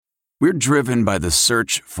We're driven by the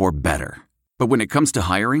search for better. But when it comes to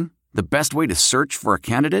hiring, the best way to search for a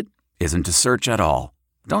candidate isn't to search at all.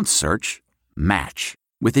 Don't search. Match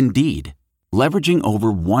with Indeed. Leveraging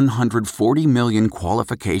over 140 million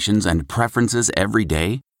qualifications and preferences every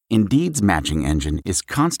day, Indeed's matching engine is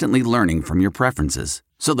constantly learning from your preferences.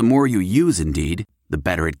 So the more you use Indeed, the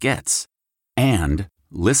better it gets. And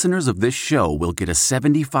listeners of this show will get a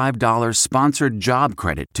 $75 sponsored job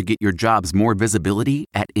credit to get your jobs more visibility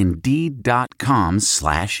at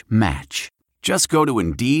Indeed.com/match. Just go to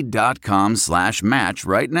Indeed.com/match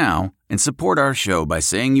right now and support our show by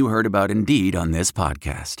saying you heard about Indeed on this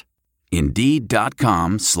podcast.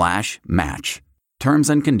 Indeed.com/match. Terms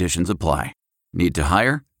and conditions apply. Need to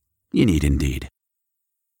hire? You need Indeed.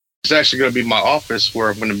 It's actually going to be my office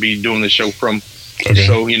where I'm going to be doing the show from. Okay.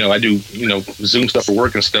 So, I do, Zoom stuff for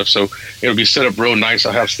work and stuff. So it'll be set up real nice.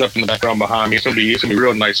 I'll have stuff in the background behind me. It's going to be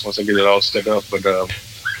real nice once I get it all set up. But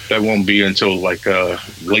that won't be until like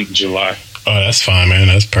late July. Oh, that's fine, man.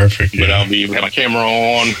 That's perfect. But man. I'll have my camera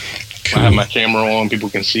on. Cool. I have my camera on.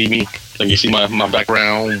 People can see me. They can see my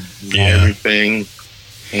background, Yeah. everything.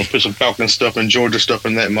 I'm going to put some Falcon stuff and Georgia stuff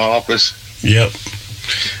in my office. Yep.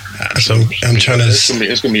 So I'm trying to... It's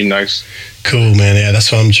going to be nice. Cool, man. Yeah,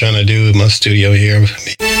 that's what I'm trying to do in my studio here.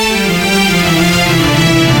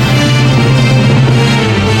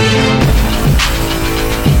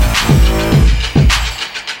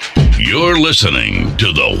 You're listening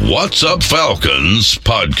to the What's Up Falcons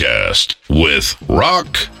podcast with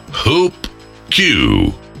Rock, Hoop,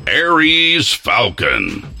 Q, Aries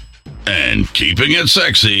Falcon, and keeping it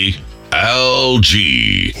sexy, Al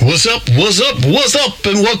G. What's up,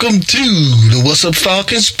 and welcome to the What's Up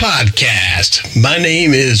Falcons podcast. My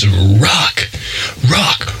name is Rock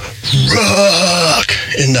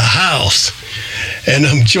in the house. And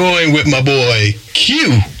I'm joined with my boy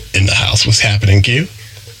Q in the house. What's happening, Q?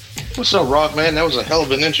 What's up, Rock, man? That was a hell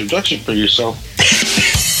of an introduction for yourself.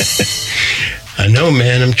 I know,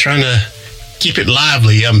 man. I'm trying to keep it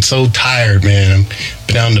lively. I'm so tired, man. I'm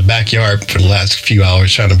been out in the backyard for the last few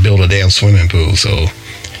hours trying to build a damn swimming pool, so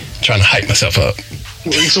trying to hype myself up.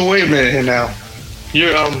 So wait a minute here now.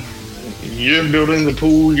 You're building the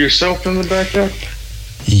pool yourself in the backyard?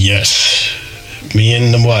 Yes. Me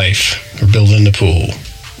and the wife are building the pool.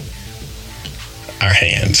 Our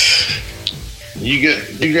hands.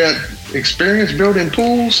 You got experience building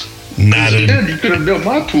pools? Not You could have built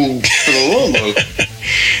my pool for the Lolo.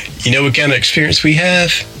 You know what kind of experience we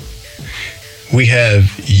have? We have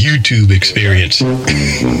YouTube experience.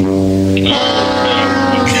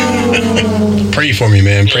 Pray for me,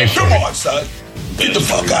 man. Pray for me. Come on, son. Get the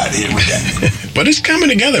fuck out of here with that. But it's coming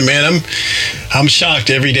together, man. I'm shocked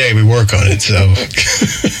every day we work on it. So,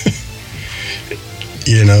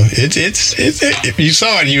 it's if you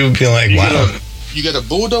saw it, you would be like, wow. You got a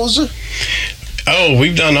bulldozer? Oh,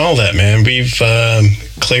 we've done all that, man. We've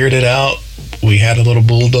cleared it out. We had a little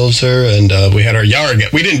bulldozer, and we had our yard.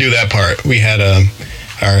 We didn't do that part. We had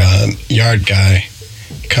our yard guy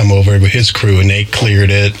come over with his crew, and they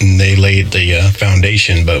cleared it, and they laid the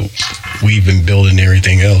foundation, but we've been building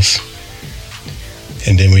everything else.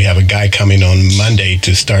 And then we have a guy coming on Monday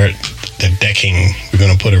to start the decking we're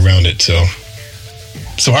going to put around it. So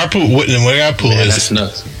our pool, the way our pool is... That's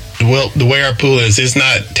nuts. Well, the way our pool is, it's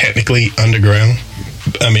not technically underground.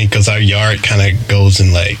 I mean, because our yard kind of goes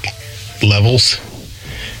in like levels.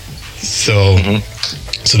 So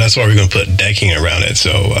that's why we're going to put decking around it.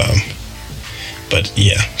 So, but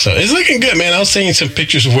yeah, so it's looking good, man. I was seeing some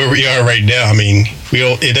pictures of where we are right now. I mean,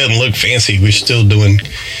 it doesn't look fancy. We're still doing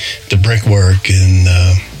the brickwork and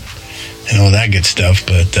all that good stuff.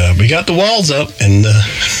 But we got the walls up and...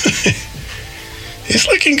 It's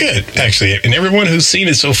looking good, actually. And everyone who's seen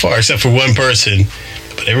it so far, except for one person,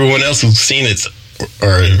 but everyone else who's seen it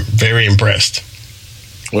are very impressed.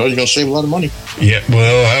 Well, you're going to save a lot of money. Yeah,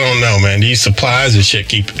 well, I don't know, man. These supplies and shit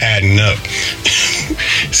keep adding up.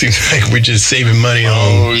 Seems like we're just saving money on...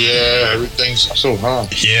 Oh, yeah. Everything's so high.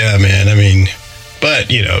 Yeah, man. I mean, but,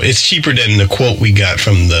 it's cheaper than the quote we got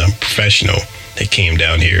from the professional that came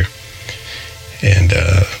down here. And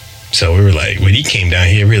so we were like, when he came down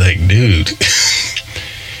here, we were like, dude...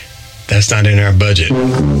 That's not in our budget. Y'all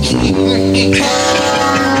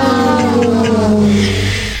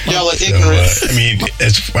are ignorant. I mean,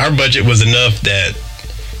 our budget was enough that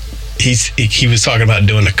he was talking about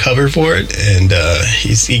doing a cover for it, and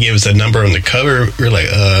he gave us a number on the cover. We were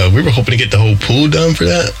like, we were hoping to get the whole pool done for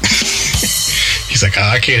that. He's like,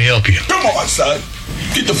 I can't help you. Come on, son.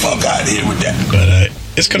 Get the fuck out of here with that. But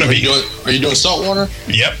it's gonna be. Are you doing salt water?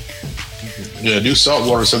 Yep. Yeah, do salt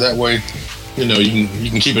water so that way, you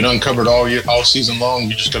can keep it uncovered all season long.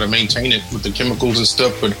 You just gotta maintain it with the chemicals and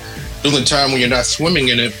stuff. But during the time when you're not swimming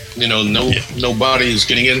in it, no body is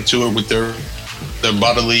getting into it with their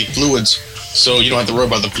bodily fluids, so you don't have to worry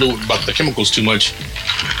about the chemicals too much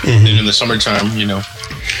in the summertime,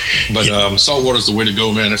 But salt water is the way to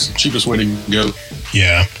go, man. It's the cheapest way to go.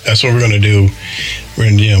 Yeah, that's what we're gonna do.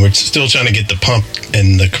 We're still trying to get the pump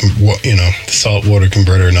and the salt water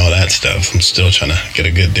converter and all that stuff. I'm still trying to get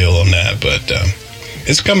a good deal on that, but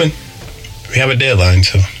it's coming. We have a deadline,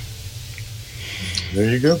 so there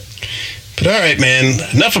you go. But all right, man.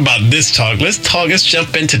 Enough about this talk. Let's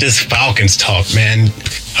jump into this Falcons talk, man.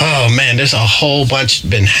 Oh man, there's a whole bunch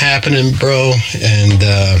been happening, bro, and.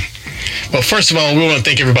 Well, first of all, we want to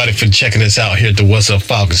thank everybody for checking us out here at the What's Up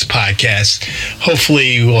Falcons podcast.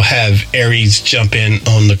 Hopefully, we'll have Aries jump in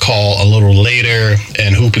on the call a little later,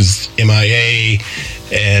 and Hoop is MIA,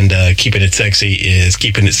 and Keeping It Sexy is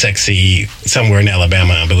keeping it sexy somewhere in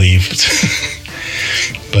Alabama, I believe.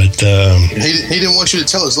 But he didn't want you to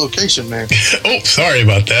tell his location, man. Oh, sorry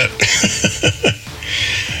about that.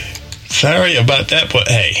 Sorry about that, but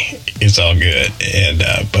hey, it's all good. And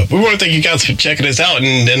but we want to thank you guys for checking us out,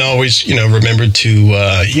 and then always, remember to,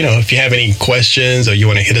 if you have any questions or you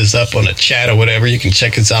want to hit us up on a chat or whatever, you can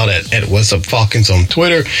check us out at What's Up Falcons on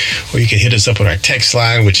Twitter, or you can hit us up on our text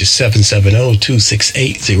line, which is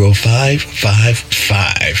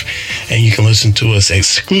 770-268-0555. And you can listen to us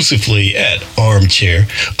exclusively at Armchair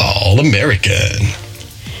All American.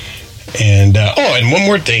 And and one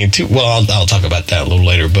more thing too. Well, I'll talk about that a little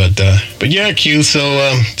later. But yeah, Q. So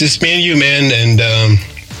just me and you, man. And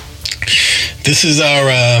this is our.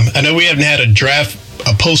 I know we haven't had a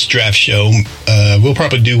post-draft show. We'll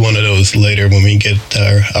probably do one of those later when we get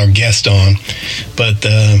our guest on. But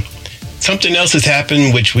something else has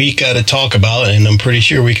happened which we got to talk about, and I'm pretty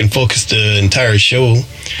sure we can focus the entire show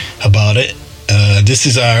about it. This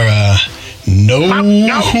is our. No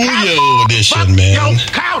Julio edition, man.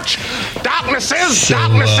 Couch. Darkness the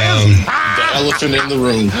elephant in the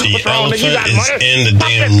room. The elephant is in the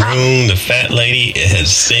damn room. The fat lady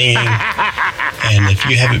is singing. And if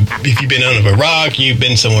you've been under a rock, you've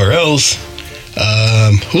been somewhere else.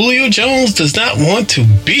 Julio Jones does not want to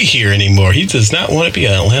be here anymore. He does not want to be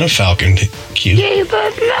an Atlanta Falcon. Q. I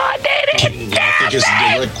think his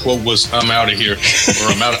direct quote was, "I'm out of here,"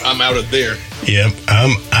 or "I'm out of there." Yep,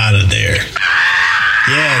 I'm out of there.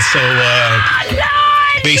 Yeah, so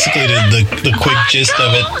basically the quick gist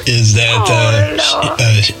of it is that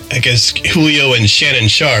I guess Julio and Shannon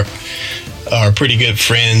Sharp are pretty good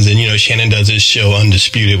friends, and Shannon does his show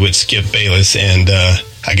Undisputed with Skip Bayless, and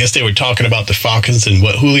I guess they were talking about the Falcons and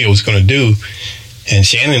what Julio was going to do. And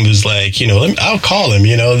Shannon was like, I'll call him,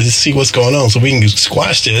 to see what's going on so we can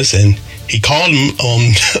squash this. And he called him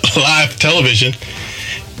on live television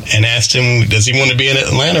and asked him, does he want to be in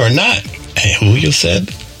Atlanta or not? And Julio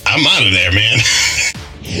said, I'm out of there, man.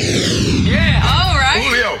 Yeah, all right.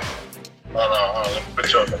 Julio. Hold on. Let me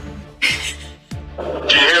put you up. Can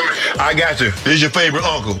you hear me? I got you. This is your favorite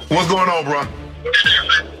uncle. What's going on, bro? Man,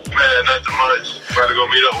 nothing much. About to go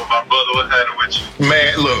meet up with my brother. What's happening with you?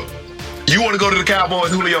 Man, look. You want to go to the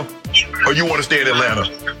Cowboys, Julio? Or you want to stay in Atlanta?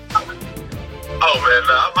 Oh, man,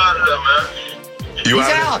 nah, I'm out of there, man.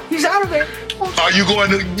 He's out of there. Are you going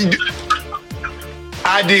to...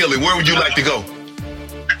 Ideally, where would you like to go?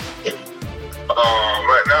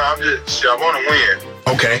 Right now, I want to win.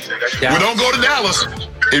 Okay. Well, don't go to Dallas.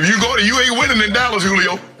 If you go to, you ain't winning in Dallas,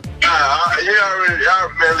 Julio.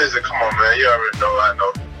 Man, listen, come on, man. You already know I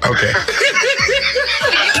know. Okay.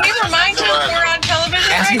 Can you remind him we're on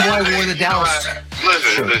television? Ask him why we wore the Dallas.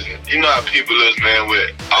 Listen. You know how people is, man,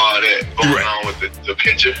 with all that going on with the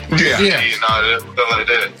picture. Yeah. And all that, stuff like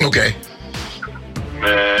that. Okay.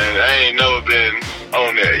 Man, I ain't never been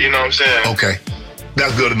on that. You know what I'm saying? Okay.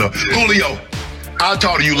 That's good enough. Yeah. Julio, I'll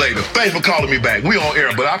talk to you later. Thanks for calling me back. We on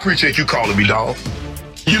air, but I appreciate you calling me, dog.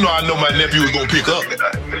 You know I know my nephew was going to pick up.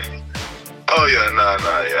 Oh, yeah, nah.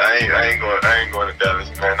 Yeah, I ain't going to Dallas,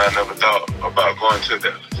 man. I never thought about going to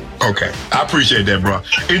Dallas. Okay. I appreciate that, bro.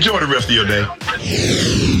 Enjoy the rest of your day.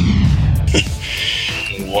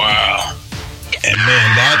 Wow. And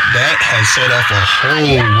man, that has set off a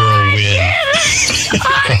whole whirlwind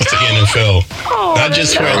across the NFL. Not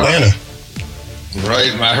just for Atlanta.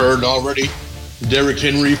 Right. I heard already Derrick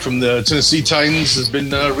Henry from the Tennessee Titans has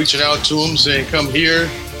been reaching out to him saying, come here.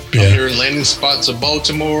 Come here in landing spots of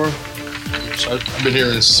Baltimore. So I've been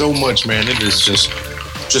hearing so much, man. It is just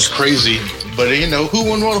crazy. But, who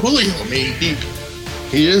wouldn't want Julio? I mean, he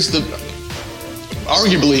is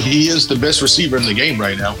arguably he is the best receiver in the game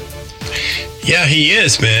right now. Yeah, he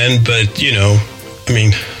is, man. But,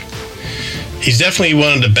 He's definitely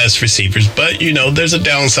one of the best receivers, but, there's a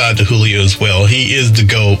downside to Julio as well. He is the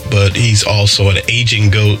GOAT, but he's also an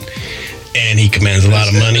aging GOAT, and he commands a lot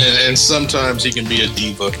of money. And sometimes he can be a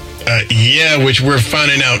diva. Yeah, which we're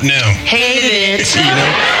finding out now. Hate it.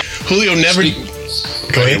 Julio never...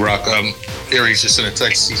 Go ahead. Rock, Aries just sent a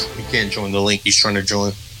text. He can't join the link. He's trying to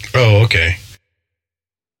join. Oh, okay.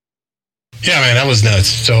 Yeah, man, that was nuts.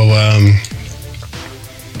 So,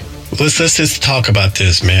 let's just talk about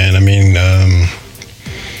this, man. I mean,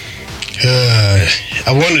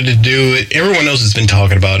 I wanted to do it. Everyone else has been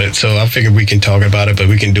talking about it, so I figured we can talk about it, but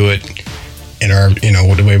we can do it in our,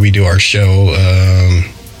 the way we do our show.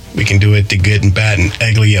 We can do it the good and bad and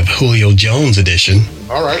ugly of Julio Jones edition.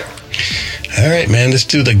 All right, man. Let's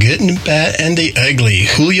do the good and bad and the ugly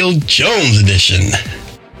Julio Jones edition.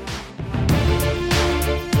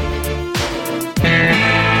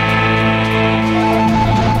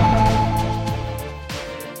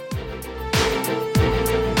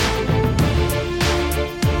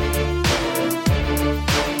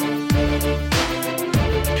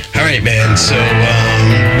 Man, so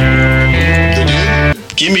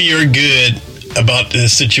give me your good about the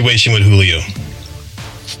situation with Julio.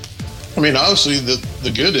 I mean, obviously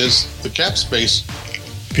the good is the cap space.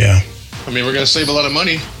 Yeah. I mean, we're going to save a lot of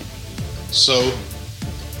money, so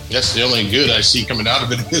that's the only good I see coming out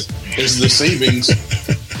of it is the savings.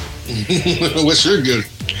 What's your good?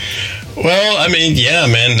 Well, I mean, yeah,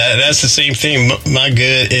 man, that's the same thing. My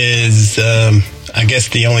good is, I guess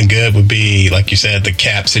the only good would be, like you said, the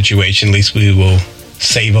cap situation. At least we will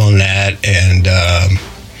save on that. And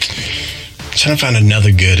trying to find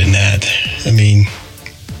another good in that. I mean,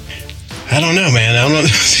 I don't know, man. I don't know.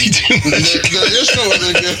 There's no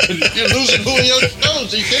other good. You're losing Julio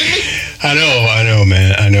Jones. Are you kidding me? I know,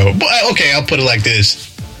 man. I know. But okay, I'll put it like this.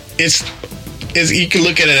 It's you can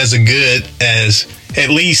look at it as a good as at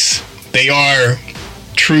least they are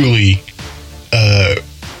truly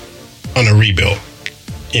on a rebuild.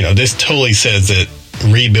 This totally says that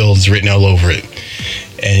rebuild is written all over it.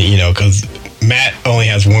 And, because Matt only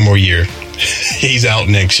has one more year. He's out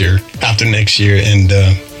after next year. And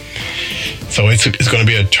so it's going to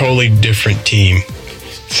be a totally different team.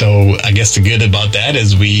 So I guess the good about that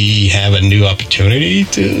is we have a new opportunity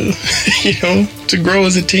to, to grow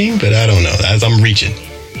as a team. But I don't know. As I'm reaching.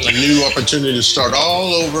 A new opportunity to start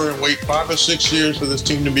all over and wait 5 or 6 years for this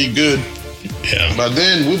team to be good. Yeah. By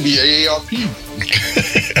then, we'll be AARP.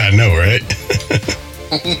 I know, right?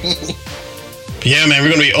 Yeah, man, we're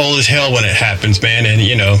going to be old as hell when it happens, man. And,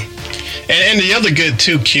 and the other good,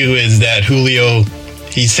 too, Q, is that Julio,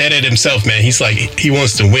 he said it himself, man. He's like, he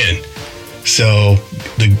wants to win. So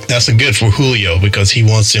that's a good for Julio because he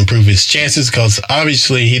wants to improve his chances because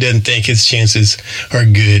obviously he doesn't think his chances are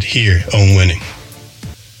good here on winning.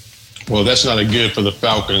 Well, that's not a good for the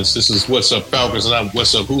Falcons. This is What's Up Falcons, not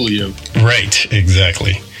What's Up Julio. Right,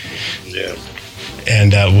 exactly. Yeah.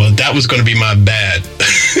 And, well, that was going to be my bad.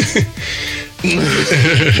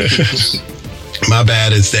 My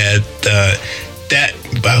bad is that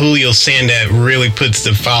by Julio saying that really puts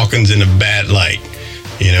the Falcons in a bad light.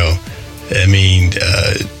 I mean,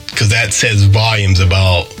 because that says volumes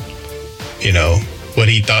about, what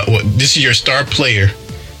he thought. This is your star player.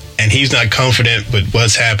 And he's not confident with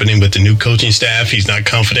what's happening with the new coaching staff. He's not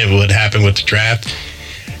confident with what happened with the draft.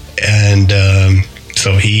 And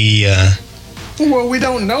so he... well, we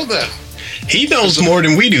don't know that. He knows more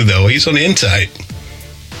than we do, though. He's on the inside.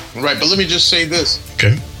 Right, but let me just say this.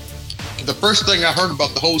 Okay. The first thing I heard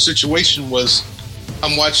about the whole situation was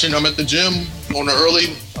I'm at the gym on an early,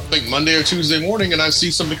 I think Monday or Tuesday morning, and I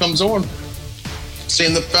see something comes on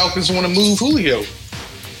saying the Falcons want to move Julio.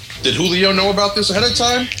 Did Julio know about this ahead of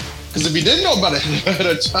time? Because if he didn't know about it ahead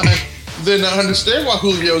of time, then I understand why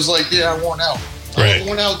Julio's like, yeah, I want out. Right. I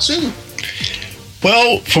want out too.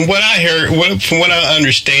 Well, from what I heard, from what I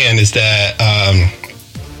understand is that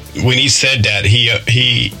when he said that, he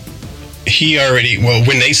already, well,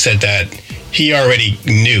 when they said that, he already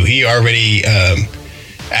knew. He already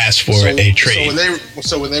asked for a trade.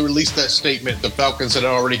 So when they released that statement, the Falcons had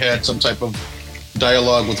already had some type of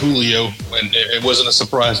dialogue with Julio, and it wasn't a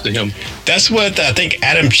surprise to him. That's what I think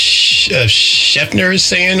Adam Schefter is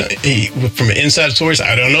saying from an inside source.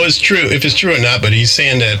 I don't know if it's true or not, but he's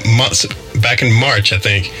saying that back in March, I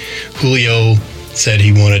think, Julio said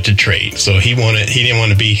he wanted to trade. So he didn't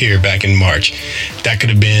want to be here back in March. That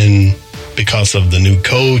could have been because of the new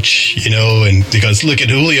coach, and because look at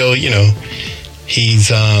Julio, he's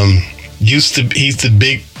he's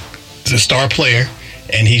the star player.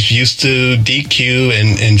 And he's used to DQ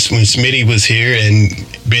and when Smitty was here and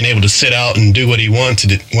being able to sit out and do what he wants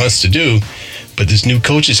to do. But this new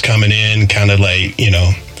coach is coming in, kind of like,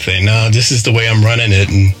 saying, no, this is the way I'm running it.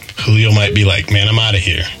 And Julio might be like, man, I'm out of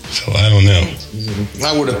here. So I don't know.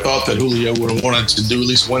 I would have thought that Julio would have wanted to do at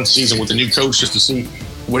least one season with the new coach just to see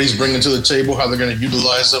what he's bringing to the table, how they're going to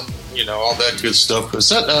utilize him, all that good stuff. Is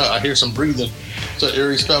that, I hear some breathing. Is that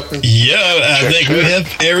Aries Falcon? Yeah, I think we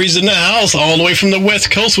have Aries in the house all the way from the West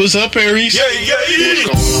Coast. What's up, Aries? Yeah.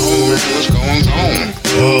 What's going on?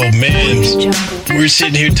 Oh, man. We're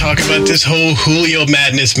sitting here talking about this whole Julio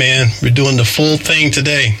madness, man. We're doing the full thing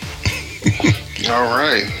today. All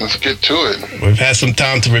right, let's get to it. We've had some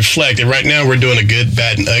time to reflect, and right now we're doing a good,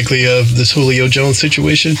 bad, and ugly of this Julio Jones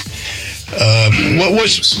situation.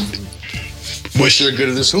 What's your good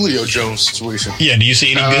of this Julio Jones situation? Yeah, do you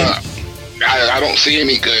see any good? I don't see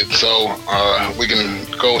any good, so we can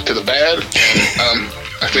go to the bad. And,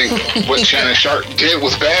 I think what Shannon Sharp did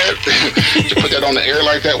was bad to put that on the air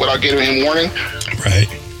like that without giving him warning. Right.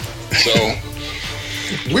 So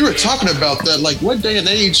we were talking about that. Like, what day and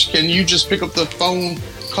age can you just pick up the phone,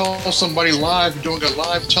 call somebody live doing a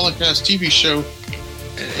live telecast TV show,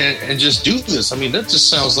 and just do this? I mean, that just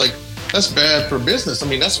sounds like that's bad for business. I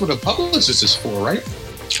mean, that's what a publicist is for, right?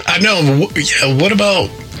 I know. Yeah. What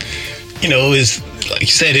about, his, like you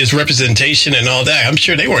said, his representation and all that? I'm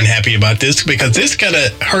sure they weren't happy about this because this kind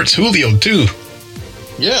of hurts Julio too.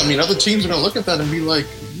 Yeah, I mean, other teams are going to look at that and be like,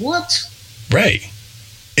 "What?" Right.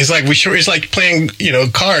 It's like playing,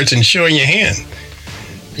 cards and showing your hand.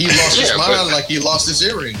 He lost his mind like he lost his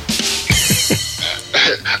earring.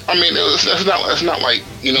 I mean, it's not like,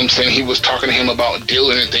 what I'm saying, he was talking to him about deal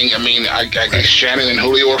or anything. I mean, I guess Shannon and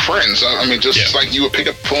Julio are friends. I mean, just like you would pick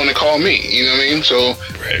up the phone and call me, you know what I mean? So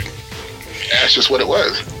that's just what it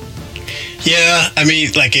was. Yeah, I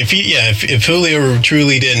mean, like if Julio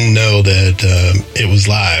truly didn't know that it was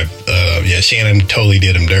live, Shannon totally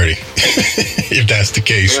did him dirty. If that's the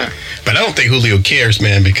case, but I don't think Julio cares,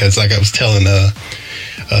 man, because like I was telling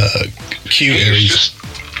Q, he's just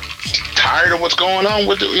tired of what's going on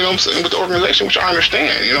with the, with the organization, which I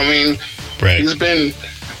understand. You know what I mean? Right. He's been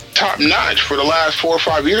top notch for the last 4 or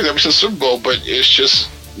 5 years ever since Super Bowl, but it's just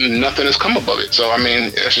nothing has come above it. So I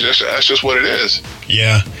mean, that's just what it is.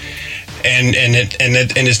 Yeah. And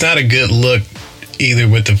it's not a good look either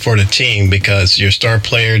for the team because your star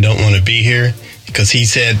player don't want to be here because he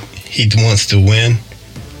said he wants to win.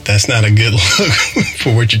 That's not a good look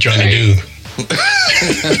for what you're trying to do.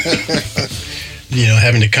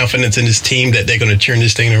 Having the confidence in this team that they're going to turn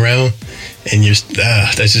this thing around, and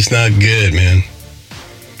that's just not good, man.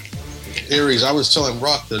 Aries, I was telling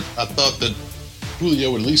Rock that I thought that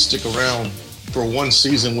Julio would at least stick around for one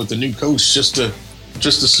season with the new coach just to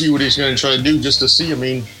see what he's going to try to do, just to see. I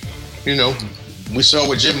mean, we saw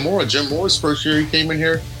with Jim Mora. Jim Mora's first year he came in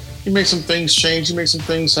here, he made some things change, he made some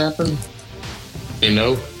things happen.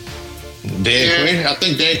 Dan Quinn, I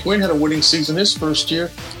think Dan Quinn had a winning season his first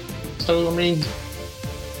year. So, I mean,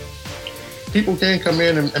 people can come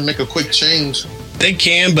in and make a quick change. They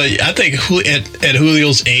can, but I think at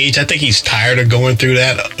Julio's age, I think he's tired of going through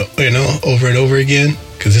that, over and over again,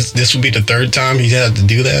 because this will be the third time he's had to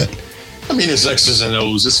do that. I mean, it's X's and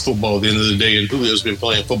O's. It's football at the end of the day, and Julio's been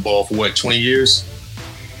playing football for, 20 years?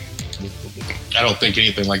 I don't think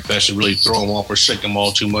anything like that should really throw him off or shake him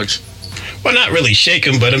all too much. Well, not really shake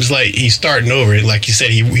him, but it's like he's starting over. Like you said,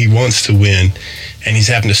 he wants to win, and he's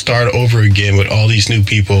having to start over again with all these new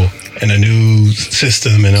people and a new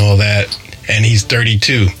system and all that, and he's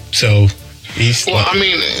 32, so... He's going to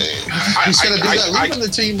do that leaving the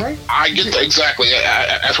team, right? I get that, exactly.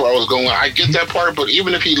 That's where I was going. I get that part, but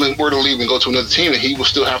even if he were to leave and go to another team, he will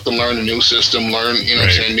still have to learn a new system,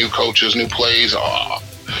 new coaches, new plays,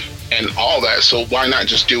 and all that. So why not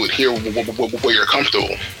just do it here where you're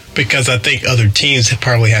comfortable? Because I think other teams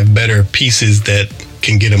probably have better pieces that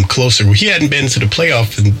can get him closer. He hadn't been to the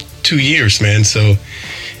playoff in 2 years, man, so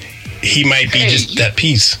he might be that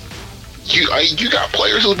piece. You got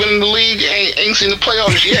players who've been in the league ain't seen the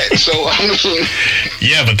playoffs yet. So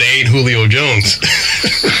yeah, but they ain't Julio Jones.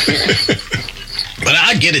 But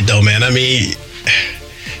I get it though, man. I mean,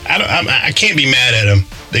 I can't be mad at him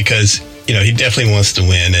because he definitely wants to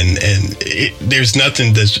win, and there's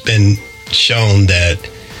nothing that's been shown that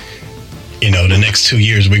the next 2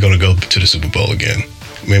 years we're going to go to the Super Bowl again.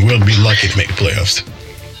 I mean, we'll be lucky to make the playoffs.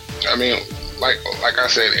 I mean, like I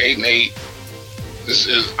said, 8-8.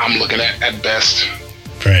 I'm looking at best,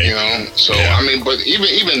 right? So yeah. I mean, but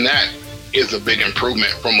even that is a big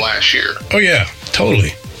improvement from last year. Oh yeah,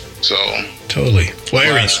 totally. So totally. Well,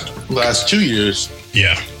 Aries, last 2 years,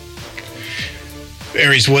 yeah.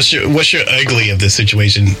 Aries, what's your ugly of this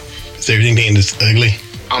situation? Is there anything that's ugly?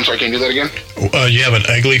 I'm sorry, can you do that again? You have an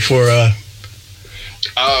ugly for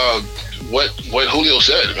what Julio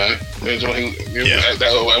said, man.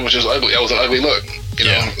 That was just ugly. That was an ugly look, you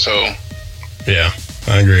know. So yeah,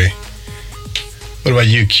 I agree. What about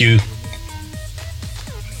you, Q?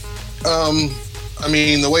 I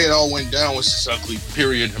mean, the way it all went down was just ugly.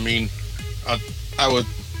 Period. I mean, I would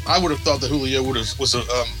have thought that Julio was a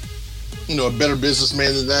better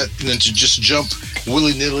businessman than that, than to just jump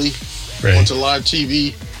willy nilly onto live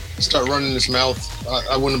TV, and start running his mouth.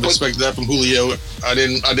 I wouldn't have expected that from Julio. I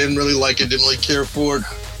didn't really like it. Didn't really care for it,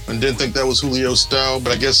 and didn't think that was Julio's style.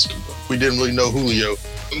 But I guess we didn't really know Julio.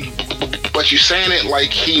 But you're saying it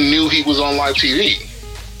like he knew he was on live TV.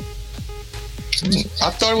 I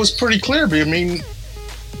thought it was pretty clear. But I mean,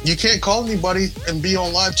 you can't call anybody and be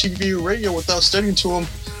on live TV or radio without stating to them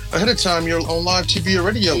ahead of time you're on live TV or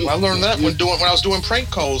radio. I learned that when I was doing prank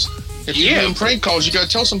calls. If you're doing prank calls, you got to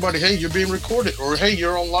tell somebody, hey, you're being recorded, or hey,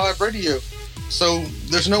 you're on live radio. So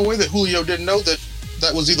there's no way that Julio didn't know that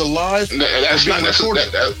was either live or being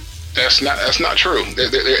recorded. That's not true.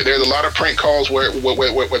 There's a lot of prank calls where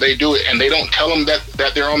they do it and they don't tell them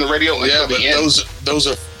that they're on the radio until the end. Those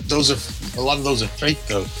are a lot of those are fake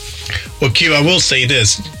though. Well, Q, I will say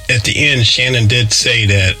this: at the end, Shannon did say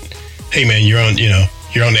that, "Hey, man, you're on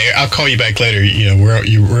the air. I'll call you back later.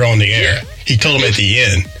 We're on the air." He told him at the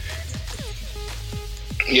end.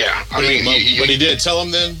 Yeah, but he did tell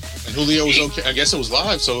him then, and Julio was okay. I guess it was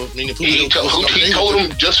live. So I mean, if Julio he told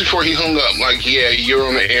him just before he hung up, like, yeah, you're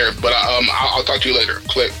on the air, but I'll talk to you later.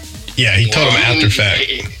 Click. Yeah, he told him after fact.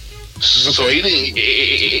 So he didn't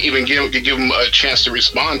even give him a chance to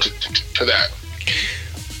respond to that.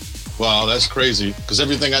 Wow, that's crazy. Because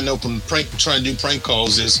everything I know from trying to do prank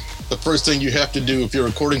calls is the first thing you have to do if you're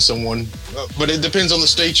recording someone. But it depends on the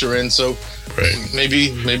state you're in. So maybe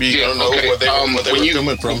I don't know where they were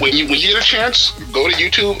coming from. When you get a chance, go to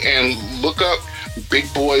YouTube and look up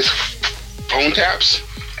Big Boy's phone taps.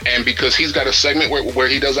 And because he's got a segment where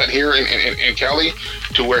he does that here in Cali,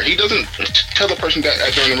 to where he doesn't tell the person that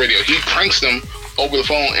during the radio, he pranks them over the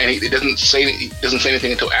phone, and he doesn't say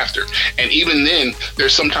anything until after. And even then,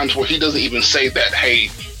 there's sometimes where he doesn't even say that, hey,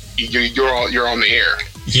 you're on the air.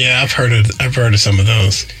 Yeah, I've heard of some of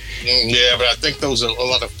those. Yeah, but I think those are a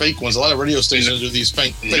lot of fake ones. A lot of radio stations do these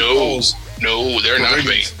fake calls. No, they're not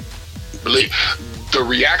fake. Believe the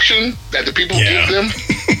reaction that the people give them.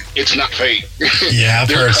 It's not fake. Yeah, I've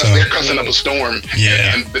heard some. They're cussing up a storm.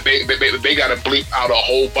 Yeah, and they got to bleep out a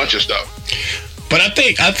whole bunch of stuff. But I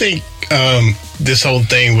think this whole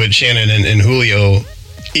thing with Shannon and Julio,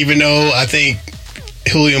 even though I think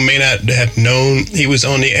Julio may not have known he was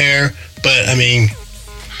on the air, but I mean,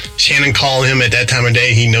 Shannon called him at that time of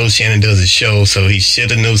day. He knows Shannon does a show, so he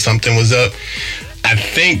should have known something was up. I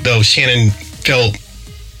think though Shannon felt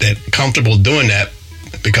that comfortable doing that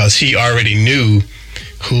because he already knew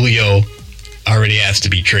Julio already asked to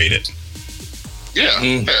be traded. Yeah,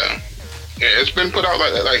 yeah. It's been put out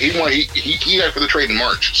like he had for the trade in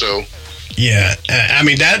March. So yeah, I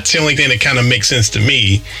mean that's the only thing that kind of makes sense to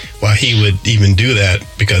me why he would even do that,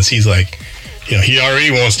 because he's like, he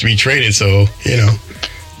already wants to be traded, so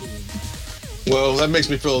Well, that makes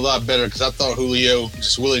me feel a lot better because I thought Julio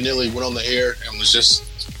just willy-nilly went on the air and was just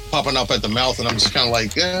popping up at the mouth, and I'm just kind of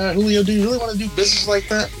like, Julio, do you really want to do business like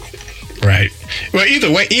that? Right. Well,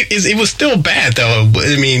 either way, it was still bad though.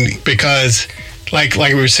 I mean, because like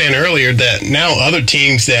we were saying earlier, that now other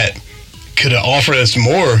teams that could have offered us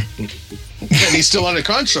more, and he's still under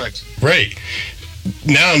contract. Right.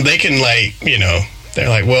 Now they can they're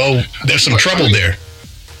like, well, there's some trouble there.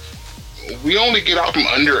 We only get out from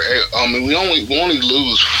under. We only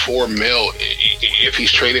lose $4 million if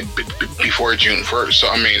he's traded before June 1st. So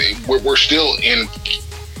I mean, we're still in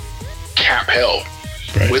cap hell,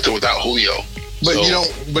 right, with or without Julio. But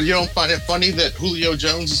you don't find it funny that Julio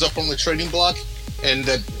Jones is up on the trading block and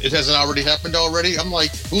that it hasn't already happened already? I'm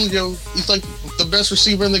like, Julio, he's like the best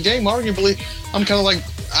receiver in the game, arguably. I'm kind of like,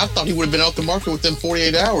 I thought he would have been out the market within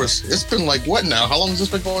 48 hours. It's been like, what now? How long has this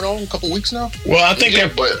been going on? A couple weeks now? Well, I think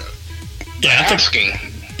asking.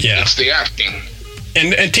 Yeah. It's the asking.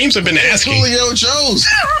 And teams have been asking. Julio Jones.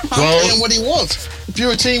 Paying what he wants. If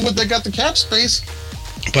you're a team that got the cap space.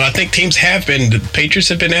 But I think teams have been. The Patriots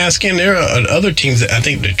have been asking. There are other teams that I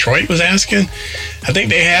think Detroit was asking. I think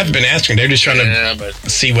they have been asking. They're just trying to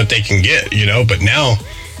see what they can get, But now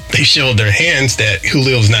they showed their hands that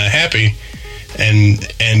Julio's not happy. And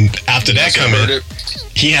after that coming,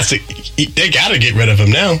 they got to get rid of him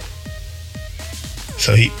now.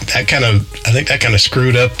 So I think that kind of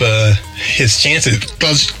screwed up his chances.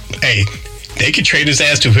 Plus, hey, they could trade his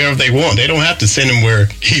ass to whoever they want. They don't have to send him where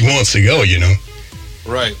he wants to go,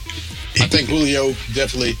 Right. I think Julio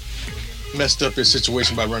definitely messed up his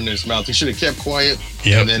situation by running his mouth. He should have kept quiet.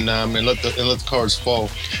 Yep. And then and let the cards fall.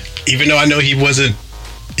 Even though I know he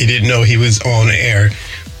didn't know he was on air,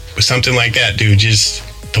 but something like that, dude, just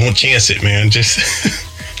don't chance it, man. Just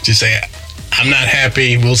say, I'm not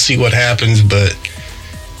happy. We'll see what happens, but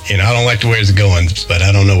I don't like the way it's going, but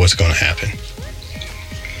I don't know what's going to happen.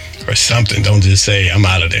 Or something. Don't just say, I'm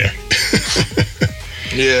out of there.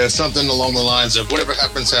 Yeah, something along the lines of whatever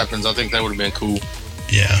happens, happens. I think that would have been cool.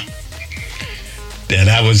 Yeah. Yeah,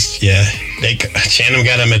 that was, Shannon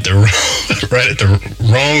got him at the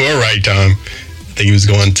wrong or right time. I think he was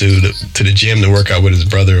going to the gym to work out with his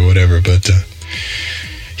brother or whatever, but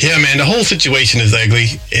yeah, man, the whole situation is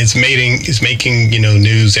ugly. It's making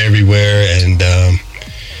news everywhere, and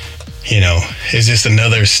it's just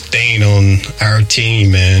another stain on our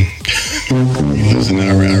team, man. Losing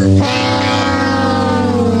our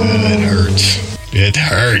it hurts. It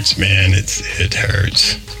hurts, man. It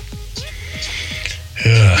hurts.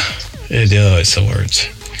 It so hurts.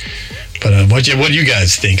 But what do you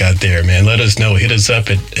guys think out there, man? Let us know. Hit us up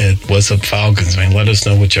at What's Up Falcons, man. Let us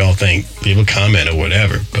know what y'all think. Leave a comment or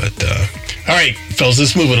whatever. But all right, fellas,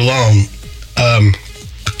 let's move it along.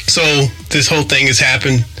 So this whole thing has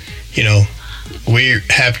happened. We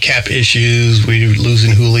have cap issues. We're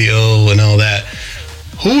losing Julio and all that.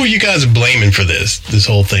 Who are you guys blaming for this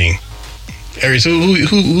whole thing? Aries,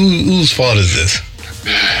 whose fault is this?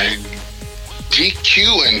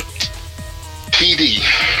 GQ and TD.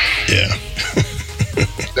 Yeah.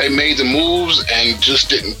 They made the moves and just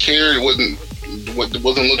didn't care. It wasn't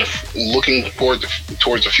looking towards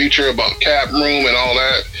the future about cap room and all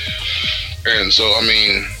that. And so, I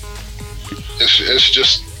mean, it's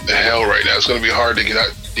just the hell right now. It's going to be hard to get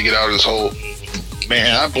out of this hole.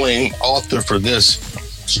 Man, I blame Arthur for this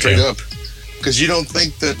straight up, because you don't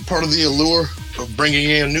think that part of the allure of bringing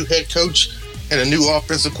in a new head coach and a new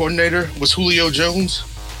offensive coordinator was Julio Jones?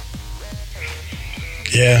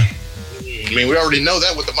 Yeah. I mean, we already know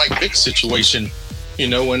that with the Mike Vick situation.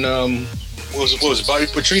 When what was it, Bobby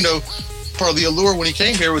Petrino? Part of the allure when he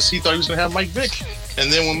came here was he thought he was going to have Mike Vick.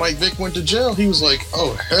 And then when Mike Vick went to jail, he was like,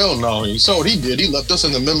 oh, hell no. You saw what he did. He left us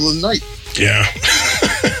in the middle of the night. Yeah.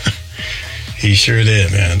 He sure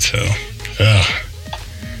did, man. So,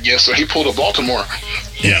 yeah, so he pulled a Baltimore.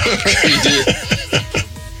 Yeah. He did.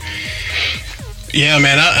 Yeah,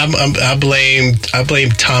 man, I blame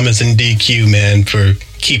Thomas and DQ, man, for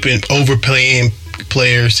overpaying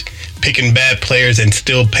players, picking bad players and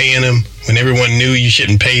still paying them when everyone knew you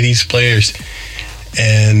shouldn't pay these players.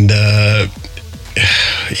 And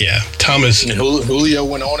yeah, Thomas. And Julio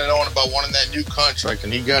went on and on about wanting that new contract,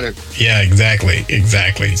 and he got it. Yeah,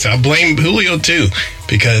 exactly. So I blame Julio too,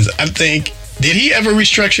 because I think, did he ever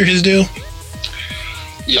restructure his deal?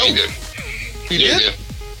 Yeah, he did. He did?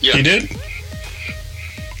 Yeah. He did?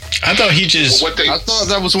 I thought he just... I thought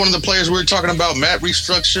that was one of the players we were talking about. Matt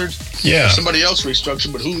restructured. Yeah. Somebody else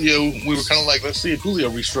restructured, but Julio, we were kind of like, let's see if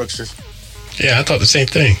Julio restructured. Yeah, I thought the same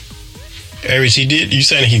thing. Aries, he did? You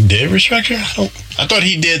saying he did restructure? I thought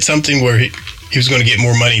he did something where he was going to get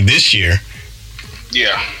more money this year.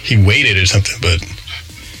 Yeah. He waited or something, but...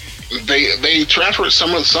 They transferred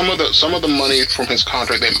some of the money from his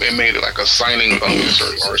contract. They made it like a signing bonus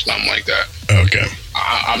or something like that. Okay.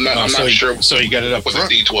 I'm not sure. So he got it up what front.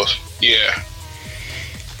 the deed was. Yeah.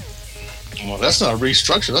 Well, that's not a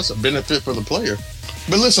restructure. That's a benefit for the player.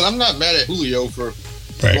 But listen, I'm not mad at Julio for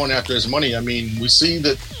going after his money. I mean, we see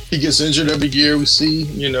that he gets injured every year. We see,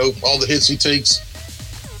 all the hits he takes,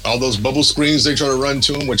 all those bubble screens they try to run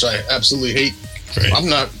to him, which I absolutely hate. Right. I'm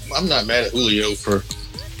not mad at Julio for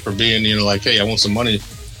being, like, hey, I want some money.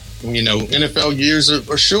 NFL years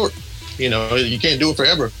are short. You can't do it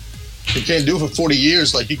forever. You can't do it for 40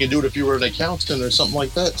 years like you can do it if you were an accountant or something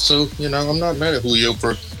like that. So, I'm not mad at Julio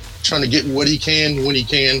for trying to get what he can, when he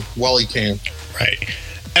can, while he can. Right.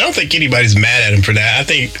 I don't think anybody's mad at him for that. I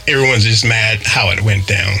think everyone's just mad how it went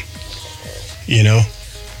down.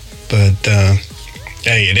 But,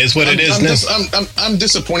 hey, it is what it is now. I'm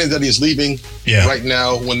disappointed that he's leaving right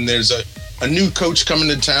now when there's a new coach coming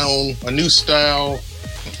to town, a new style.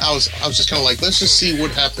 I was just kind of like, let's just see what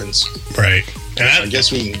happens. Right. And I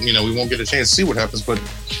guess we won't get a chance to see what happens, but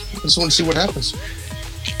I just want to see what happens.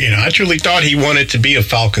 I truly thought he wanted to be a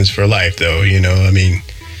Falcons for life, though. I mean,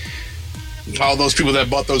 all those people that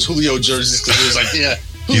bought those Julio jerseys because it was like, yeah,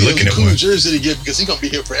 you looking at cool one jersey to get because he's gonna be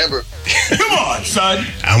here forever. Come on, son.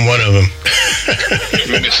 I'm one of them.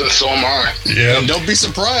 So am I. Yeah. And don't be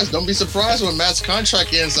surprised. Don't be surprised when Matt's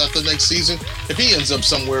contract ends after next season if he ends up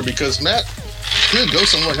somewhere, because Matt could go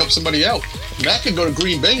somewhere and help somebody out. Matt could go to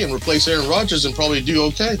Green Bay and replace Aaron Rodgers and probably do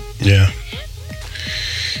okay. Yeah.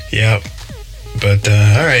 But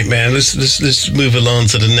all right, man. Let's move along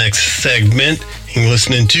to the next segment. You're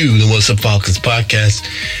listening to the What's Up Falcons podcast.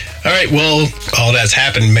 All right. Well, all that's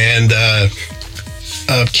happened, man.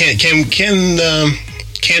 Can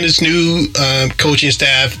this new coaching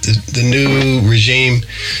staff, the new regime,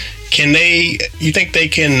 you think they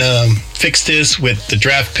can fix this with the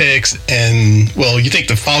draft picks? And, well, you think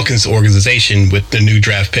the Falcons organization with the new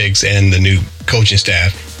draft picks and the new coaching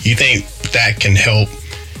staff, you think that can help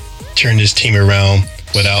turn this team around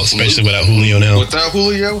especially without Julio now? Without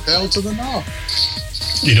Julio, hell to the no.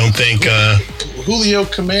 You don't think... Julio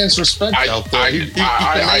commands respect out there. He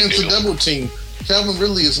commands the double team. Calvin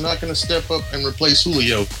Ridley is not going to step up and replace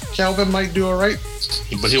Julio. Calvin might do all right,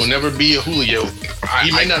 but he'll never be a Julio.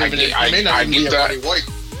 He may not even be a Roddy White.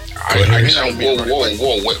 Wait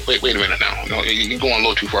a minute now. No, you're going a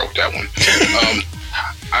little too far with that one.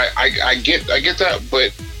 I get that,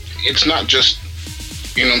 but it's not just,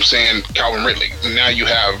 you know what I'm saying, Calvin Ridley. Now you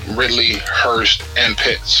have Ridley, Hurst, and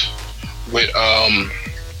Pitts with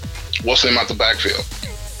what's the name out the backfield?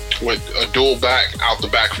 With a dual back out the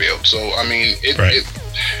backfield. So I mean,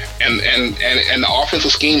 and the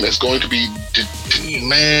offensive scheme is going to be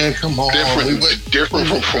man, come on, different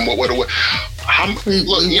from what. Look,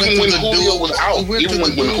 even when Julio was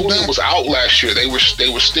out last year, they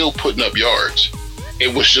were still putting up yards.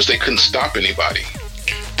 It was just they couldn't stop anybody.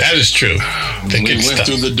 That is true. We went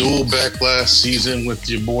through the dual back last season with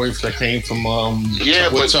your boy that came from that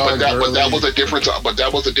was a different. But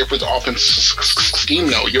that was a different offense scheme.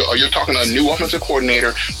 Though you're talking a new offensive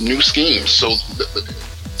coordinator, new scheme. So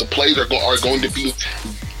the plays are going to be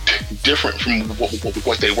different from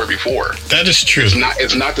what they were before. That is true.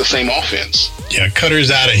 It's not the same offense. Yeah, Cutter's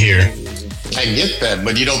out of here. I get that,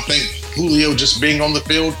 but you don't think Julio just being on the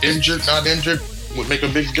field, injured, not injured, would make a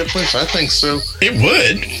big difference? I think so. It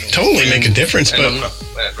would totally make a difference, but I'm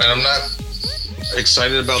not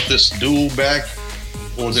excited about this dual back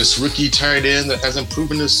or this rookie tight end that hasn't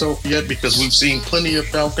proven itself yet, because we've seen plenty of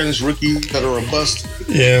Falcons rookies that are a bust.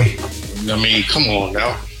 Yeah, I mean, come on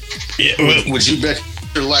now. Yeah, would you bet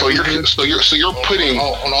your life? So you're putting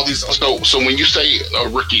on all these. So when you say a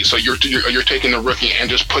rookie, so you're taking the rookie and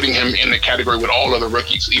just putting him in the category with all other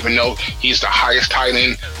rookies, even though he's the highest tight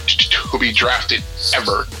end to be drafted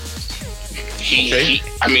ever. He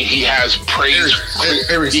has praise.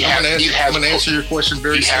 I'm going to answer your question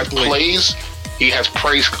very simply. He has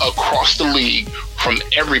praise across the league from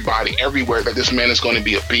everybody, everywhere, that this man is going to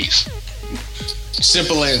be a beast.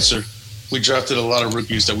 Simple answer. We drafted a lot of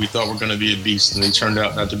rookies that we thought were going to be a beast, and they turned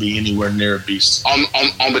out not to be anywhere near a beast. On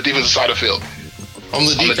the defensive side of the field. On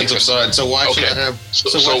the defensive side. So why should I have... So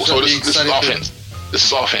this is offense. This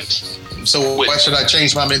is offense. So why should I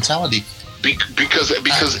change my mentality? Because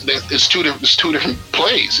it's two different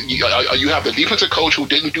plays. You have the defensive coach who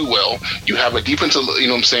didn't do well. You have a defensive, you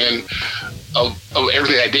know what I'm saying, of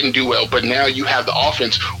everything that didn't do well. But now you have the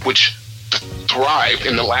offense, which thrived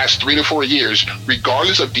in the last 3 to 4 years,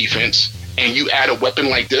 regardless of defense. And you add a weapon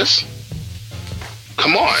like this?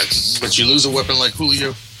 Come on. But you lose a weapon like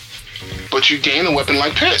Julio. But you gain a weapon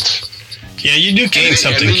like Pitts. Yeah, you do gain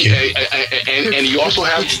something here. And you also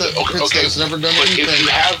have... Okay, never done but anything. if you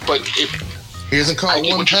have... But if... He hasn't caught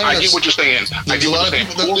one pass. I get what you're saying.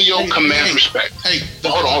 Julio commands respect. Hey,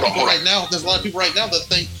 hold on. There's a lot of people right now that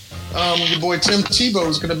think your boy Tim Tebow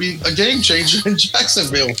is going to be a game changer in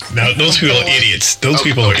Jacksonville. No, those people are idiots. Those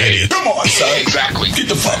people are idiots. Come on, son. Exactly. Get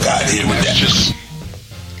the fuck out of here with that.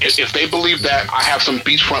 If they believe that, I have some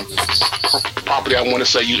beachfront property I want to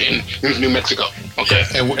sell you in New Mexico. Okay.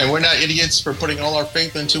 And we're not idiots for putting all our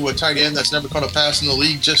faith into a tight end that's never caught a pass in the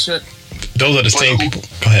league just yet. Those are the same people.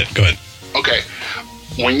 Go ahead. Okay.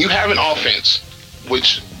 When you have an offense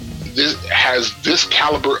which has this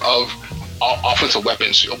caliber of offensive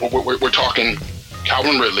weapons, we're talking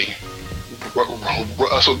Calvin Ridley,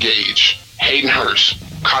 Russell Gage, Hayden Hurst,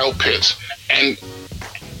 Kyle Pitts, and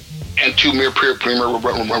two premier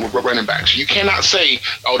running backs. You cannot say,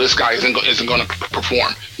 "Oh, this guy isn't going to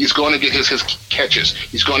perform." He's going to get his catches.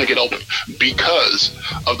 He's going to get open because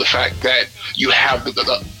of the fact that you have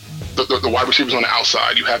the wide receivers on the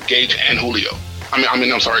outside. You have Gage and Julio.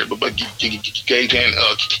 I'm sorry, but Gage and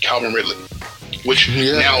Calvin Ridley. Which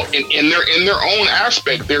now in their own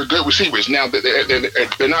aspect, they're good receivers. Now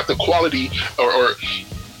they're not the quality or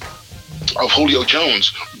of Julio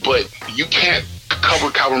Jones, but you can't cover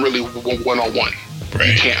Calvin Ridley one-on-one. Right.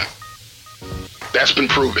 You can't. That's been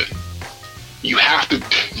proven. You have to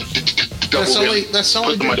double. That's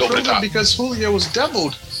only been proven because Julio was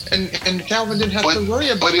doubled, and Calvin didn't have to worry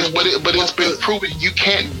about it. But it's been proven you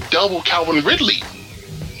can't double Calvin Ridley.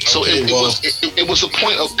 So it was a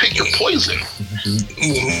point of pick your poison.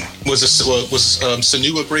 Was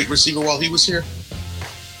Sanu a great receiver while he was here?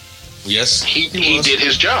 Yes, he did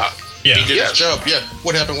his job. Yeah, he did his job. Yeah.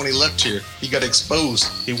 What happened when he left here? He got exposed.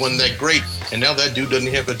 He wasn't that great, and now that dude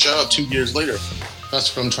doesn't have a job 2 years later.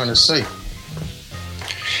 That's what I'm trying to say.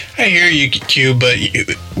 I hear you, Q, but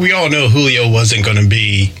we all know Julio wasn't going to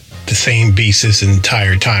be the same beast this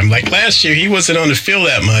entire time. Like last year, he wasn't on the field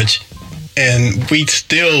that much, and we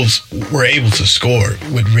still were able to score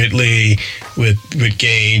with Ridley, with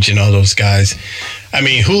Gage, and all those guys. I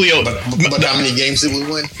mean, Julio. But how many games did we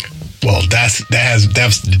win? Well, that's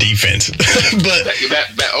the defense. But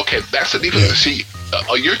that's the defense. Yeah. See,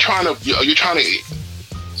 you're trying to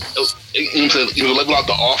level out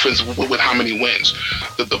the offense with how many wins.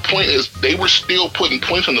 The point is they were still putting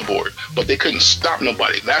points on the board, but they couldn't stop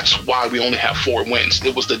nobody. That's why we only have 4 wins.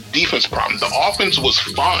 It was the defense problem. The offense was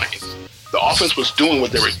fine. The offense was doing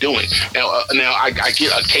what they were doing. Now I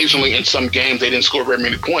get occasionally in some games they didn't score very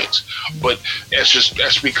many points, but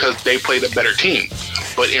that's because they played a better team.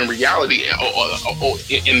 But in reality,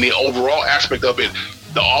 in the overall aspect of it,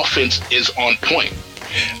 the offense is on point.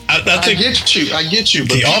 I get you.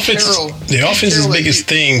 But the offense's biggest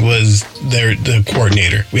thing was the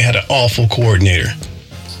coordinator. We had an awful coordinator.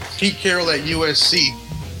 Pete Carroll at USC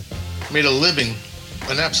made a living,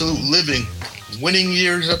 an absolute living, winning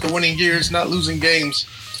years after winning years, not losing games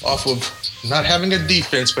off of not having a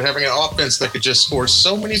defense, but having an offense that could just score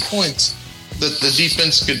so many points that the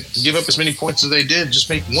defense could give up as many points as they did, just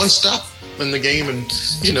make one stop in the game, and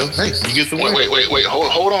hey, you get the win. Wait,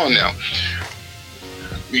 hold on now.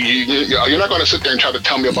 You're not going to sit there and try to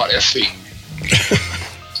tell me about SC.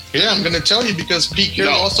 Yeah, I'm going to tell you because Pete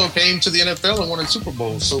Carroll also came to the NFL and won a Super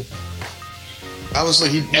Bowl. So obviously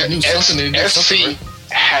he knew something. SC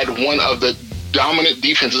had one of the dominant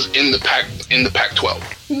defenses in the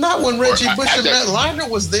Pac-12. Not when Reggie Bush and Matt Leinart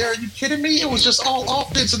was there. Are you kidding me? It was just all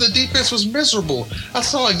offense, and the defense was miserable. I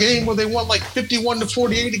saw a game where they won like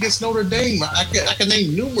 51-48 against Notre Dame. I can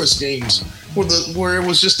name numerous games where it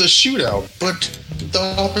was just a shootout, but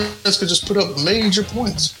the offense could just put up major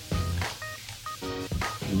points.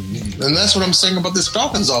 And that's what I'm saying about this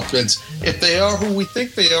Falcons offense. If they are who we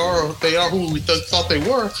think they are, or if they are who we thought they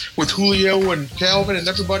were, with Julio and Calvin and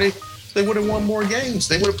everybody, they would have won more games.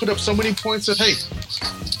 They would have put up so many points that, hey,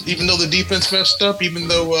 even though the defense messed up, even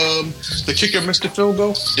though the kicker missed a field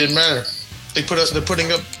goal, didn't matter. They're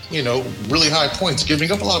putting up, really high points,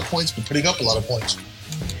 giving up a lot of points, but putting up a lot of points.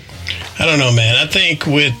 I don't know, man. I think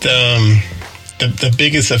with the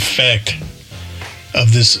biggest effect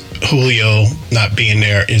of this Julio not being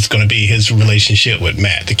there is going to be his relationship with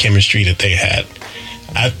Matt, the chemistry that they had.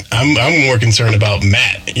 I'm more concerned about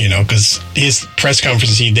Matt, because his press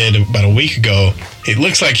conference he did about a week ago, it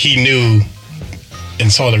looks like he knew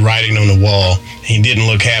and saw the writing on the wall. He didn't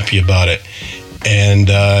look happy about it. And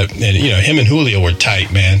him and Julio were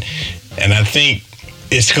tight, man. And I think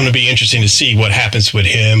it's going to be interesting to see what happens with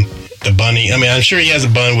him, the bunny. I mean, I'm sure he has a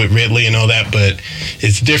bun with Ridley and all that, but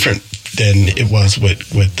it's different than it was with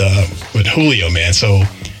Julio, man. So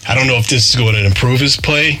I don't know if this is going to improve his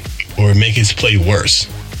play or make his play worse.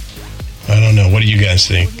 I don't know. What do you guys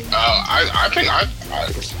think? I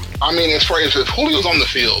mean, as far as if Julio's on the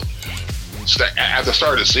field at the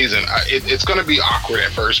start of the season, it's going to be awkward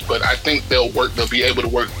at first, but I think they'll be able to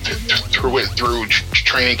work through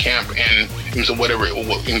training camp and whatever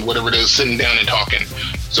it is, sitting down and talking.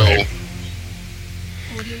 So right.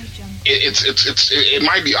 It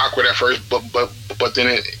might be awkward at first, but then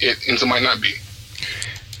it might not be.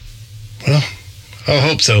 Well, I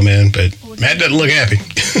hope so, man. But Matt doesn't look happy.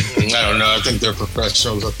 I don't know. I think they're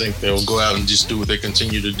professionals. I think they'll go out and just do what they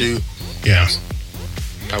continue to do. Yeah.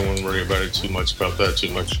 I wouldn't worry about it too much.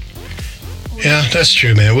 Yeah, that's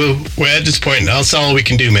true, man. We're at this point. That's all we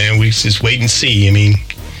can do, man. We just wait and see. I mean,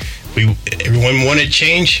 everyone wanted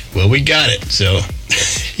change. Well, we got it. So,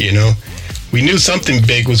 we knew something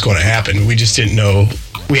big was going to happen. We just didn't know.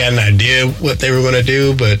 We had an idea what they were going to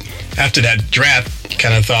do, but after that draft,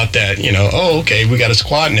 kind of thought that, okay, we got a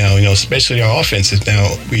squad now, especially our offenses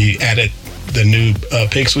now. We added the new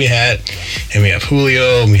picks we had, and we have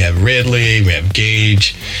Julio, and we have Ridley, we have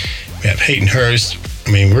Gage, we have Hayden Hurst.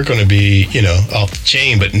 I mean, we're going to be, off the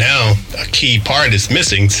chain, but now a key part is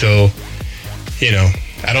missing. So,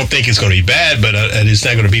 I don't think it's going to be bad, but it's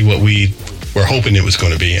not going to be what we were hoping it was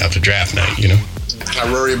going to be after draft night,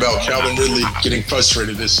 I worry about Calvin Ridley getting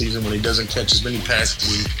frustrated this season when he doesn't catch as many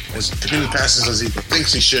passes as he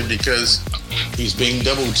thinks he should, because he's being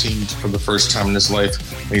double teamed for the first time in his life.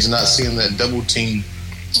 He's not seeing that double team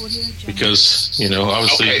because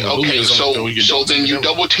obviously. Okay. So then you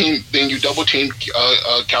double team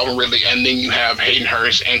Calvin Ridley, and then you have Hayden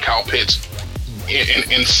Hurst and Kyle Pitts.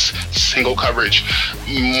 in single coverage.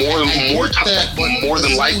 More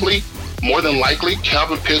than likely,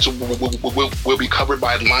 Calvin Pitts will be covered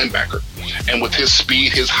by a linebacker, and with his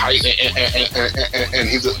speed, his height, and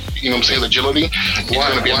his his agility, it's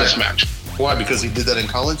going to be a mismatch. Why? Because he did that in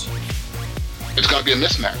college? It's going to be a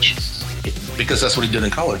mismatch. Because that's what he did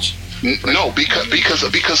in college. No, because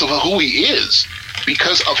of who he is,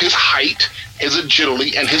 because of his height, his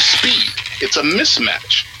agility, and his speed. It's a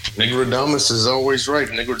mismatch. Negrodamus is always right.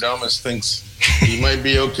 Negrodamus thinks he might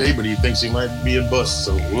be okay, but he thinks he might be a bust.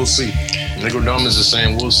 So we'll see. Negrodamus is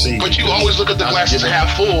saying we'll see. But you always look at the glasses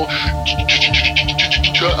half full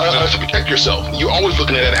to protect yourself. You're always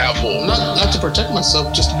looking at it half full. Not to protect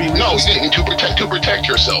myself, just to be realistic. No, to protect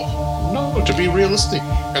yourself. No, to be realistic,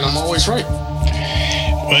 and I'm always right.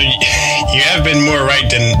 Well, you have been more right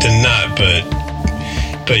than not, but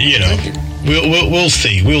we'll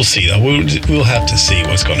see. We'll see though. We'll have to see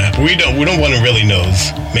what's going to happen. We don't want to really know.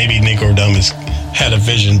 Maybe Negrodamus had a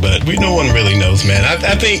vision, but no one really knows, man.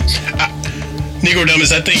 I think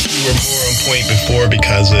Negrodamus. I think we were more on point before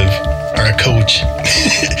because of our coach,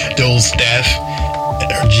 the old staff,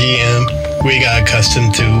 our GM. We got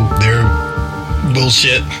accustomed to their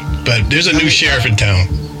bullshit. But there's a new sheriff in town.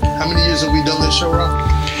 How many years have we done this show, Rob?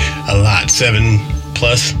 A lot. 7+.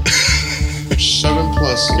 7+.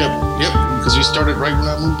 Yep. Because we started right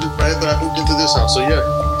after I moved into this house. So yeah.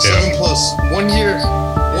 7+. 1 year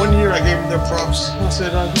I gave them their props. I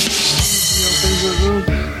said, things are good.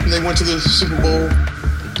 And they went to the Super Bowl.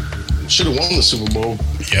 Should have won the Super Bowl.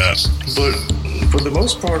 Yeah. But for the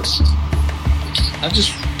most part, I've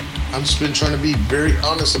just been trying to be very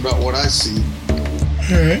honest about what I see.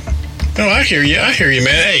 All right. No, I hear you, man.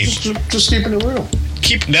 Hey, just keeping it real.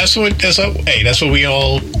 That's the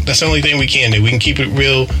only thing we can do. We can keep it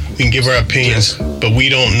real. We can give our opinions, but we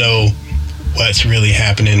don't know what's really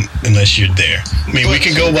happening unless you're there. I mean, we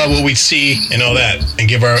can go by what we see and all that, and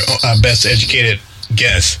give our best educated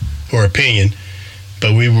guess or opinion,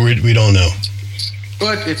 but we don't know.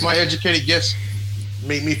 But if my educated guess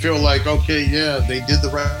made me feel like, okay, yeah, they did the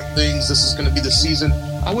right things, this is going to be the season,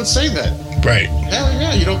 I would say that. Right. Hell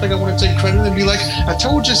yeah, you don't think I want to take credit and be like, I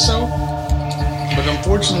told you so? But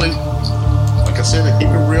unfortunately, like I said, I keep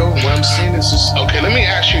it real. What I'm seeing is just... Okay, let me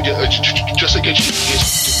ask you, just to get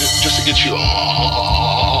you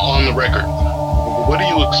on the record, what are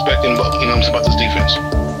you expecting about this defense?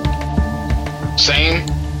 Same?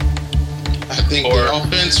 I think the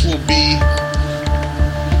offense will be...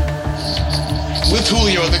 With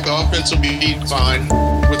Julio, I think the offense will be fine.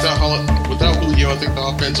 Without Julio, I think the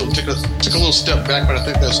offense will take a little step back, but I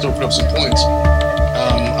think they'll still put up some points.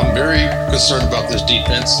 I'm very concerned about this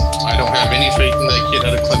defense. I don't have any faith in that kid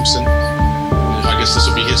out of Clemson. I guess this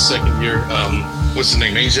will be his second year. What's his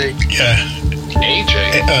name? AJ? Yeah. AJ?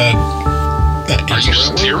 Are you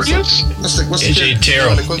serious? What's AJ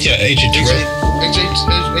Terrell. Yeah, AJ Terrell. AJ,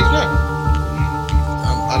 yeah.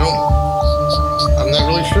 I'm not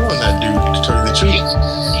really feeling that dude, to tell you the truth.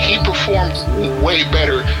 He performed way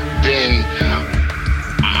better than...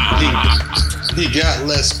 He got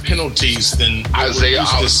less penalties than Isaiah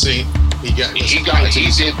Oliver. He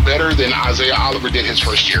did better than Isaiah Oliver did his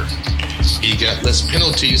first year. He got less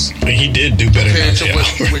penalties. But he did do better compared to what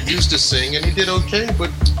we're used to seeing, and he did okay.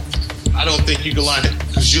 But I don't think you can line him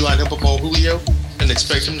on Julio and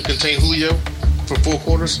expect him to contain Julio for 4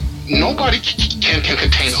 quarters. Nobody can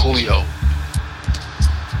contain Julio.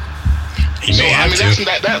 He may have to.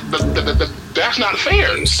 That's not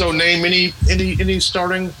fair. So name any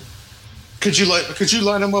starting. Could you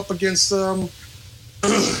line him up against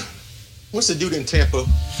what's the dude in Tampa?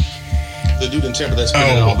 The dude in Tampa that's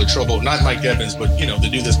been in all the trouble. Not Mike Evans, but the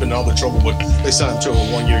dude that's been in all the trouble. But they signed him to a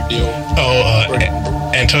 1-year deal.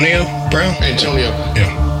 Antonio Brown. Antonio.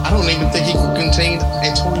 Yeah. I don't even think he can contain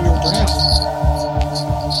Antonio Brown.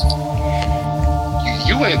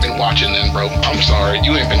 You ain't been watching then, bro. I'm sorry.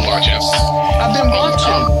 You ain't been watching. I've been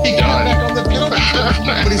watching. He got back on the penalty,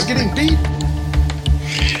 but he's getting beat.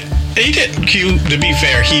 He did. To be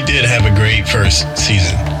fair, he did have a great first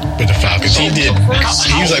season with the Falcons. He did.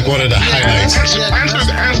 He was like one of the highlights.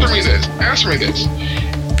 Answer me this.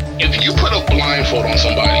 If you put a blindfold on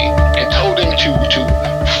somebody and told them to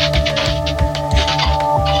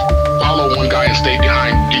follow one guy and stay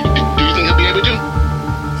behind, do you think he'll be able to?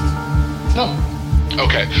 No.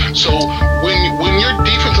 Okay, so when your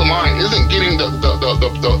defensive line isn't getting the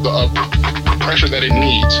pressure that it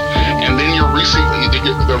needs, and then the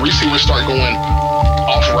receivers start going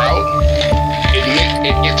off route,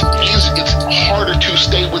 it's harder to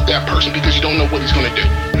stay with that person because you don't know what he's going to do.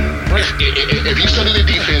 if you study the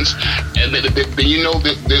defense, and then you know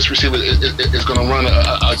that this receiver is going to run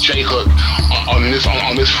a J hook on this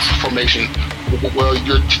formation. Well,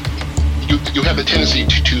 you have the tendency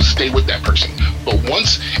to stay with that person. But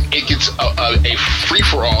once it gets a free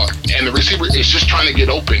for all, and the receiver is just trying to get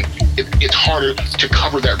open, it's harder to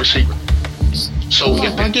cover that receiver. So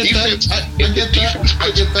if the defense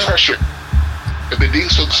puts pressure.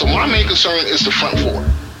 So my main concern is the front four.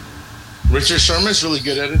 Richard Sherman's really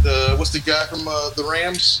good at it. What's the guy from the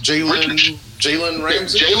Rams? Jalen Ramsey?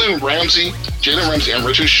 Jalen Ramsey and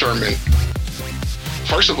Richard Sherman.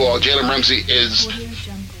 First of all, Jalen Ramsey is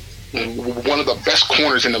one of the best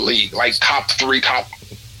corners in the league, like top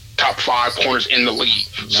 5 corners in the league.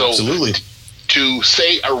 So absolutely. To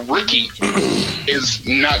say a rookie is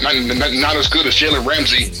not as good as Jalen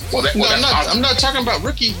Ramsey. I'm not talking about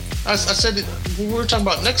rookie. I said that we were talking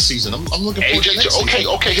about next season. I'm looking forward to next season.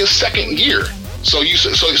 Okay, his second year. So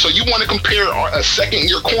you want to compare a second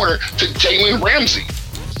year corner to Jalen Ramsey?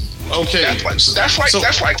 Okay, that's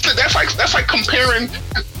like comparing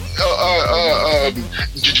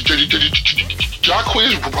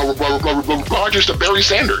Jacquizz Rodgers to Barry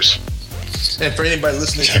Sanders. And for anybody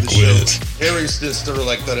listening to the show, Harry's didn't stutter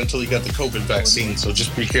like that until he got the COVID vaccine. So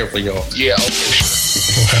just be careful, y'all. Yeah. Okay.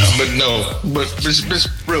 But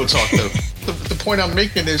real talk though. The point I'm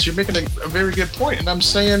making is you're making a very good point, and I'm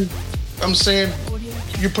saying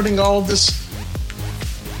you're putting all these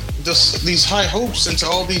high hopes into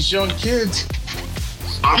all these young kids.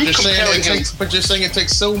 But you're saying it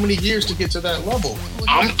takes so many years to get to that level.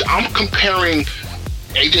 I'm comparing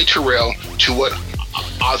AJ Terrell to what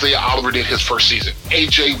Isaiah Oliver did his first season.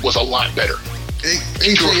 AJ was a lot better.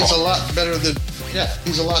 AJ is a lot better than. Yeah,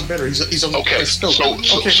 he's a lot better. He's a okay. So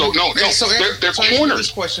they're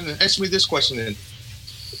corners. Answer me this question then.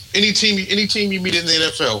 Any team you meet in the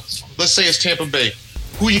NFL, let's say it's Tampa Bay,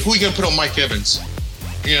 who you gonna put on Mike Evans?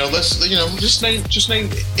 Just name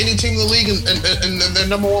any team in the league and their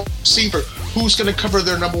number one receiver. Who's gonna cover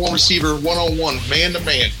their number one receiver 1-on-1, man to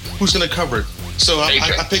man? Who's gonna cover it? So I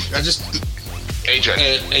think AJ.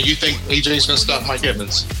 And you think AJ's gonna stop Mike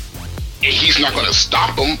Evans? He's not going to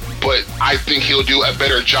stop him, but I think he'll do a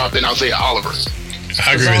better job than Isaiah Oliver.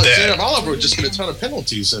 I agree with that. Isaiah Oliver just get a ton of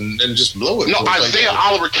penalties and just blow it. No, Isaiah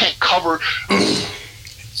Oliver can't cover a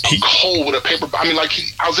hole with a paper. I mean,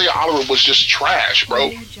 Isaiah Oliver was just trash,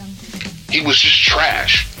 bro. He was just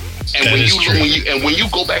trash. And when you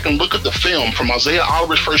go back and look at the film from Isaiah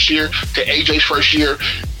Oliver's first year to AJ's first year,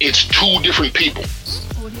 it's two different people.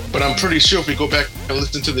 But I'm pretty sure if we go back and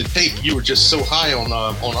listen to the tape, you were just so high on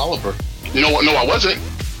Oliver. No, I wasn't.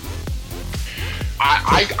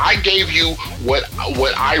 I gave you what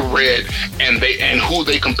I read and who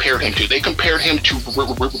they compared him to. They compared him to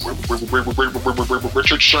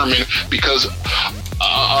Richard Sherman because of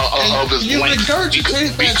his length.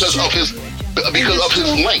 Because of his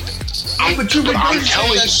length. I'm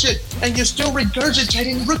telling that shit, and you're still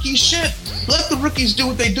regurgitating rookie shit. Let the rookies do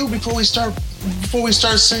what they do before we start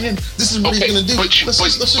saying this is what he's going to do. Let's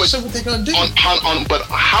just say what they're going to do. But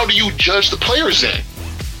how do you judge the players then?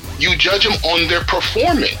 You judge them on their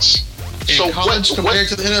performance. In college compared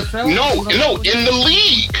to the NFL? No, in the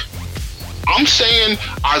league. I'm saying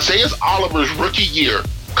Isaiah Oliver's rookie year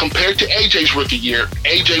compared to AJ's rookie year,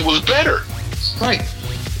 AJ was better. Right.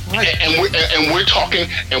 We're talking,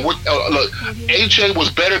 look, AJ was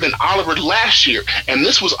better than Oliver last year, and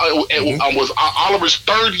this was Oliver's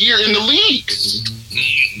third year in the league.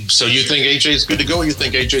 So you think AJ is good to go, or you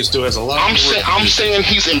think AJ still has a lot? I'm saying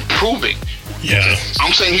he's improving. Yeah.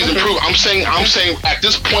 I'm saying he's improving. I'm saying at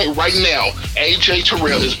this point right now, AJ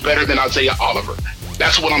Terrell is better than Isaiah Oliver.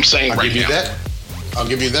 That's what I'm saying right now. I'll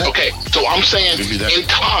give you that. Okay, so I'm saying in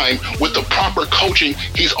time, with the proper coaching,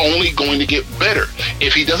 he's only going to get better.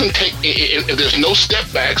 If he doesn't if there's no step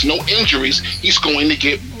backs, no injuries, he's going to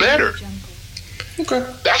get better. Okay.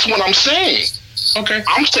 That's what I'm saying. Okay.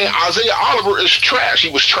 I'm saying Isaiah Oliver is trash. He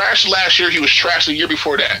was trash last year. He was trash the year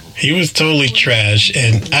before that. He was totally trash.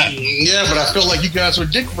 And yeah, but I felt like you guys were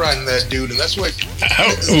dick riding that dude, and that's what.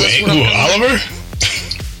 Oliver?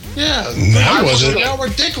 Yeah. I wasn't. Y'all were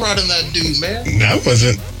dick riding that dude, man. I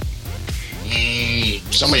wasn't.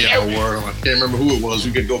 Some of y'all were. I can't remember who it was.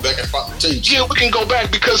 We could go back and find the tapes. Yeah, we can go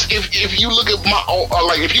back because if you look at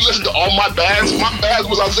if you listen to all my bads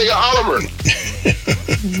was Isaiah Oliver.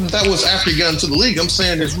 That was after he got into the league. I'm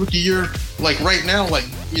saying his rookie year, right now,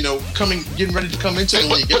 getting ready to come into the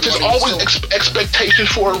league. But there's always expectations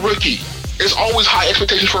for a rookie. There's always high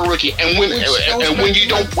expectations for a rookie, and when you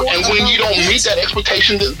don't meet that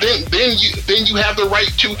expectation, then you have the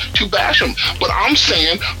right to bash him. But I'm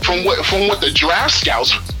saying from what the draft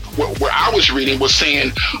scouts where I was reading was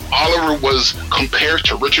saying Oliver was compared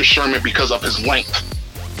to Richard Sherman because of his length.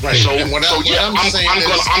 Right. So I'm gonna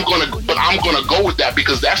go with that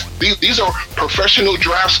because these are professional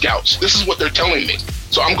draft scouts. This is what they're telling me.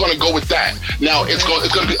 So I'm gonna go with that. Now it's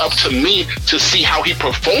gonna be up to me to see how he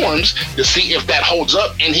performs, to see if that holds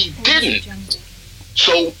up, and he didn't.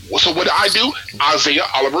 So what did I do? Isaiah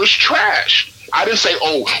Oliver's trash. I didn't say,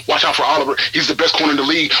 oh, watch out for Oliver. He's the best corner in the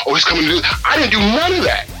league. Oh, he's coming to do. I didn't do none of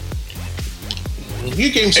that.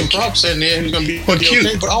 You gave him some props in there. He's gonna be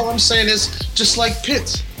okay. But all I'm saying is, just like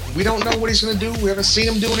Pitts, we don't know what he's gonna do. We haven't seen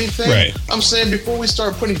him do anything. Right. I'm saying before we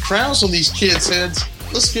start putting crowns on these kids' heads,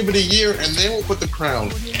 let's give it a year and then we'll put the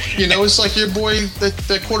crown. You know, it's like your boy,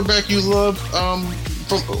 that quarterback you love.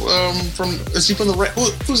 From is he from the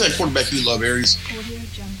who's that quarterback you love, Aries?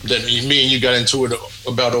 That me and you got into it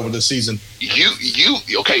about over the season. You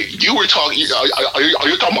were talking. Are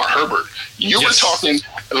you talking about Herbert? You were talking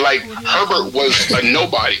like Herbert was a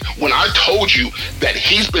nobody. When I told you that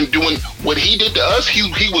he's been doing what he did to us, he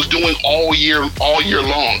was doing all year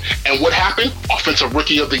long. And what happened? Offensive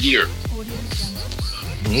Rookie of the Year.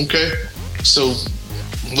 Okay, so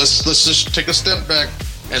let's just take a step back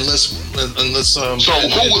and let's. So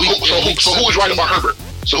who was right about Herbert?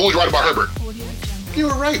 So who was right about Herbert? You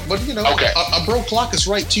were right, but you know, okay. A broke clock is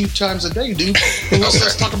right 2 times a day, dude.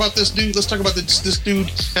 Let's talk about this dude. Let's talk about this dude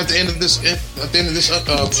at the end of this next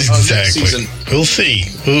season. We'll see.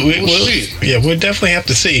 We'll see. Yeah, we'll definitely have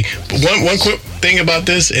to see. But one quick thing about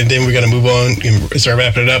this, and then we're gonna move on and start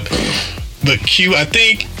wrapping it up. But Q, I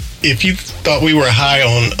think if you thought we were high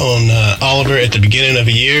on Oliver at the beginning of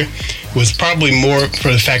the year, was probably more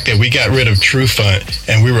for the fact that we got rid of Trufant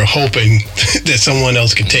and we were hoping that someone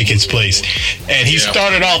else could take his place. And he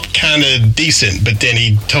started off kind of decent, but then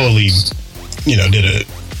he totally, did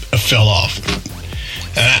a fell off.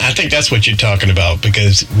 And I think that's what you're talking about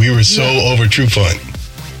because we were so over Trufant.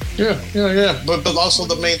 Yeah. But also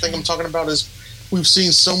the main thing I'm talking about is we've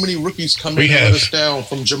seen so many rookies come in and let us down,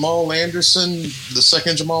 from Jamal Anderson, the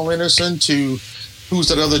second Jamal Anderson, to who's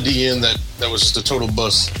that other DN that was just a total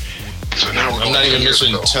bust. So now I'm not even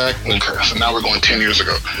missing Tech. Okay, so now we're going 10 years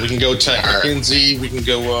ago. We can go Tech McKenzie. We can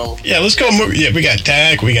go. Let's go more. Yeah, we got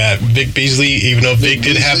Tech. We got Vic Beasley. Even though Vic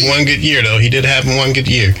did have one good year, though he did have one good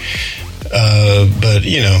year. But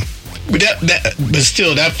but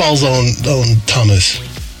still, that falls on Thomas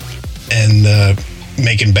and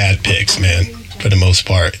making bad picks, man. For the most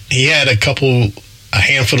part, he had a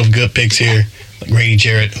handful of good picks here, like Grady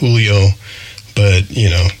Jarrett, Julio, but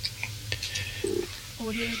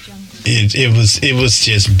it was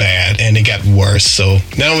just bad, and it got worse. So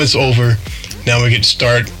now it's over. Now we get to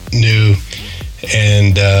start new,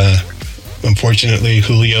 and unfortunately,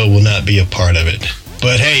 Julio will not be a part of it.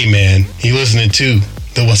 But hey, man, you listening to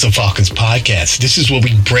the What's Up Falcons podcast. This is what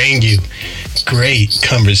we bring you. Great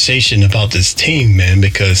conversation about this team, man,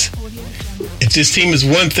 because if this team is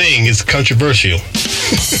one thing, it's controversial.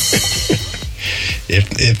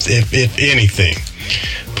 if anything.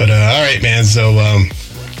 But all right, man. So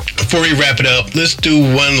before we wrap it up, let's do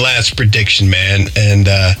one last prediction, man. And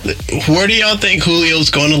where do y'all think Julio's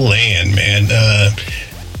going to land, man?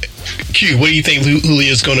 Q, where do you think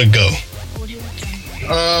Julio's going to go?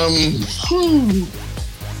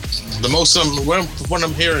 What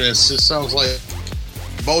I'm hearing is it sounds like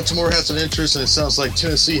Baltimore has an interest, and it sounds like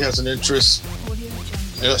Tennessee has an interest.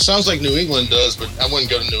 It sounds like New England does, but I wouldn't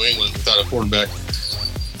go to New England without a quarterback.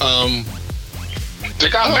 They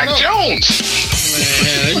got Mac Jones.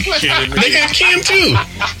 Man, are you kidding me? They got Cam too.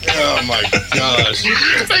 Oh my gosh.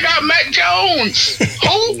 They got Mac Jones.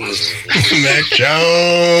 Who? Mac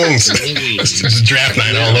Jones. It's draft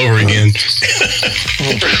night all over again.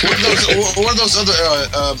 What are those other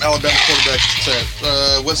Alabama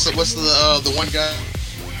quarterbacks? What's the one guy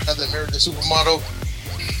that married the supermodel?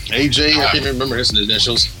 AJ. I can't remember his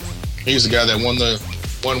initials. He's the guy that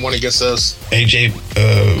won against us. AJ.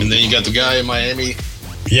 And then you got the guy in Miami.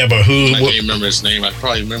 Yeah, but who? I can't remember his name. I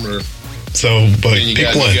probably remember. So, but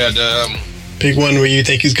pick one. Pick one where you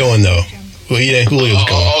think he's going, though. Who you think Julio's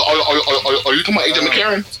going? Are you talking about AJ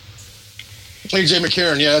McCarron? AJ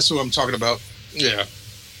McCarron, yeah, that's who I'm talking about. Yeah.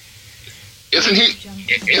 Isn't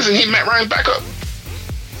he Matt Ryan's backup?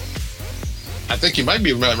 I think he might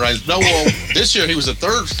be Matt Ryan's. No, well, this year he was a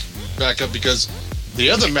third backup because the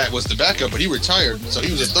other Matt was the backup, but he retired, so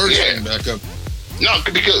he was a third string backup. No,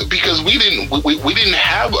 because we didn't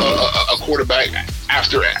have a quarterback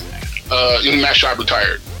after Matt Schaub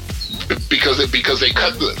retired because they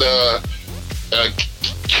cut the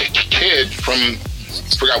kid from,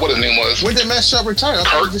 forgot what his name was. When did Matt Schaub retire? I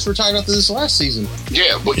thought he just retired after this last season.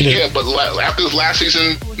 Yeah, but after this last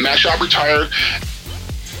season, Matt Schaub retired.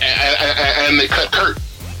 and they cut Kurt.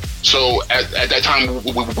 So at that time,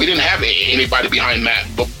 we didn't have anybody behind Matt,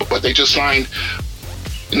 but they just signed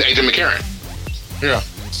AJ McCarron. Yeah.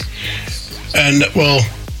 And well,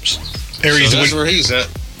 Aries, so that's where he's at.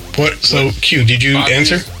 What? So Q, did you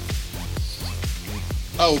answer?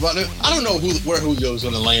 Oh, but I don't know where Julio's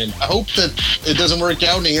going to land. I hope that it doesn't work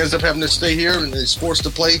out and he ends up having to stay here and is forced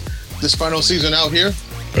to play this final season out here.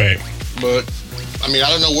 Right. But I mean, I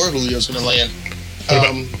don't know where Julio's going to land.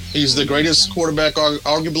 He's the greatest quarterback,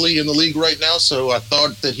 arguably, in the league right now. So I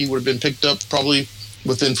thought that he would have been picked up probably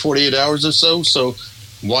within 48 hours or so. So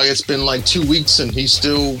why it's been like 2 weeks and he's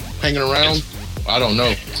still hanging around, I don't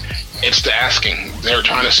know. It's the asking. They're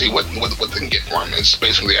trying to see what they can get for him. It's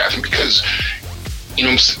basically asking because, you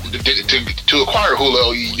know, to acquire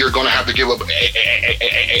Julio, you're going to have to give up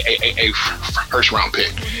a first round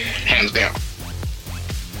pick, hands down.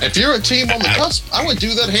 If you're a team on the cusp, I would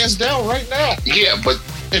do that hands down right now. Yeah, but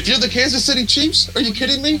if you're the Kansas City Chiefs, are you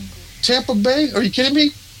kidding me? Tampa Bay, are you kidding me?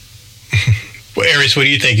 Well, Aries, what do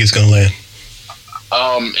you think he's going to land?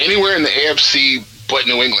 Anywhere in the AFC but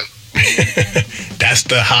New England. That's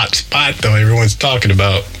the hot spot, though, everyone's talking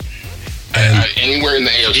about. And anywhere in the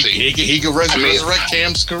AFC. He could resurrect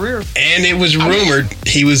Cam's career. And it was rumored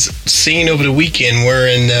he was seen over the weekend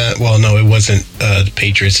wearing, well, no, it wasn't the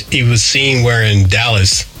Patriots. He was seen wearing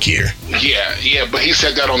Dallas gear. Yeah, but he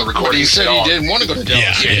said that on the recording. He said he didn't want to go to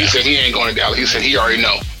Dallas. Yeah, he said he ain't going to Dallas. He said he already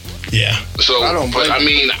know. Yeah. So, I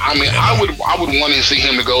would want to see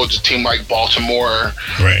him to go to a team like Baltimore,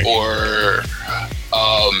 right, or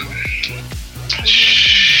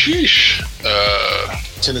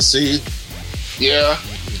Tennessee. Yeah.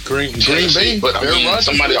 Green Bay. But I mean,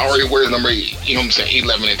 somebody already wears number, you know what I'm saying,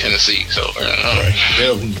 11 in Tennessee. So right.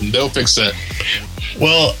 They'll fix that.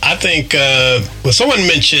 Well, I think someone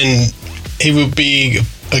mentioned he would be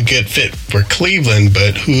a good fit for Cleveland,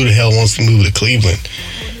 but who the hell wants to move to Cleveland?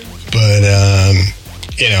 But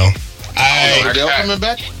you know, Odell coming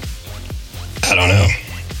back? I don't know.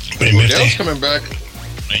 Odell's coming back.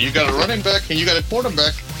 And you got a running back and you got a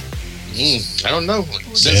quarterback. I don't know.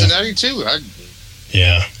 Cincinnati too.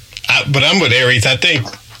 But I'm with Aries. I think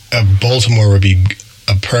Baltimore would be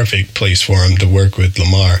a perfect place for him to work with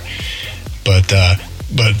Lamar. But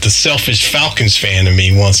the selfish Falcons fan in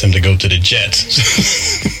me wants him to go to the Jets.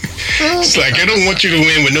 It's like, I don't want you to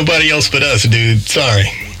win with nobody else but us, dude. Sorry.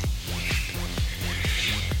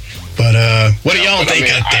 But what do y'all think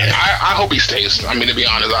out there? I hope he stays. I mean, to be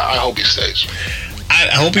honest, I hope he stays. I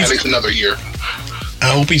hope he's at least another year.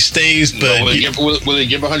 I hope he stays, but will he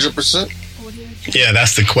give 100%? Yeah,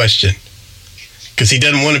 that's the question. Because he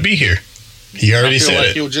doesn't want to be here. He already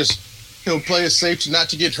said it. He'll play it safe not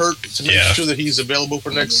to get hurt, to make sure that he's available for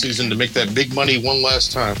next season to make that big money one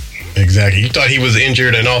last time. Exactly. You thought he was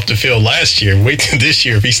injured and off the field last year. Wait till this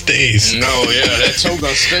year if he stays. No, yeah, that toe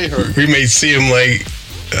gonna stay hurt. We may see him like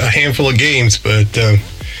a handful of games, but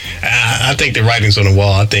I think the writing's on the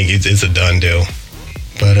wall. I think it's a done deal.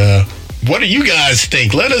 But what do you guys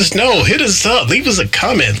think? Let us know. Hit us up. Leave us a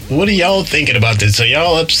comment. What are y'all thinking about this? Are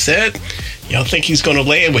y'all upset? Y'all think he's going to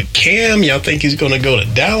land with Cam? Y'all think he's going to go to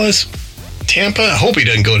Dallas? Tampa? I hope he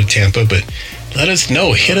doesn't go to Tampa, but let us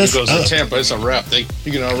know. Hit us up. If he goes to Tampa, it's a wrap.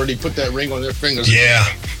 You can already put that ring on their fingers. Yeah.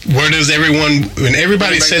 Where does everyone, when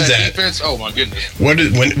everybody says that, defense, oh my goodness. When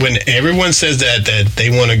everyone says that they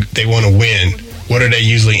want to win, where do they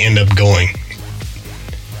usually end up going?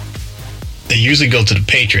 They usually go to the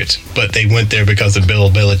Patriots, but they went there because of Bill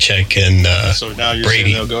Belichick and so now you're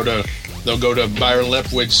Brady. Saying they'll go to Byron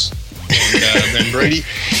Leftwich and Brady.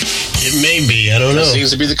 It may be. I don't know. That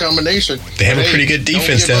seems to be the combination. They have a pretty good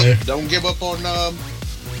defense down there. Don't give up on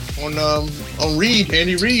Reed,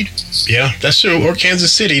 Andy Reid. Yeah, that's true. Or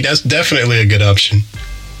Kansas City. That's definitely a good option.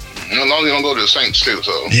 As long as you don't go to the Saints too.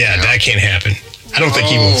 So yeah, that can't happen. I don't think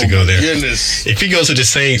he wants to go there. Goodness. If he goes to the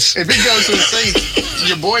Saints. If he goes to the Saints,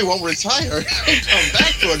 your boy won't retire. He'll come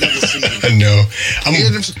back for another season. I know.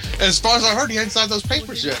 As far as I heard, he hadn't signed those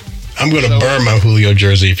papers yet. I'm going to burn my Julio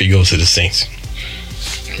jersey if he goes to the Saints.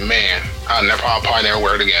 Man, I'll probably never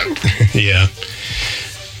wear it again. Yeah.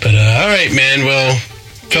 But, all right, man. Well,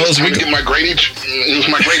 fellas, we get my Grady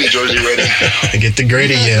jersey ready. Get the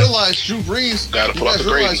Grady, you guys realize Drew Brees. Got to pull out the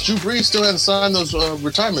Grady. Drew Brees still hadn't signed those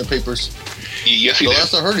retirement papers. Yes, he did.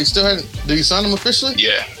 Last I heard, he still hadn't. Did he sign them officially?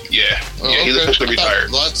 Yeah. Okay. He's officially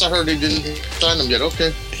retired. Last I heard, he didn't sign them yet.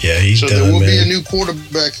 Okay. Yeah, he's done, there will man. be a new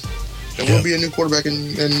quarterback. There will be a new quarterback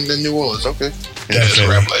in New Orleans. Okay. Definitely.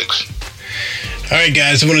 Crab legs. All right,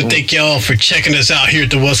 guys, I want to thank y'all for checking us out here at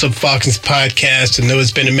the What's Up Falcons podcast. I know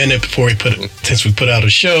it's been a minute since we put out a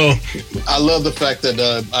show. I love the fact that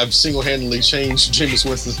I've single-handedly changed Jameis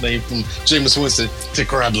Winston's name from Jameis Winston to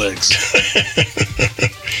Crab Legs.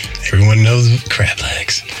 Everyone knows Crab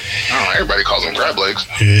Legs. Oh, everybody calls them Crab Legs.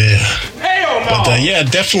 Yeah. But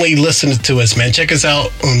definitely listen to us, man. Check us out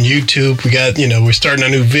on YouTube. We got, we're starting a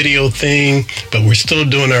new video thing, but we're still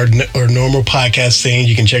doing our normal podcast thing.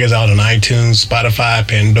 You can check us out on iTunes, Spotify,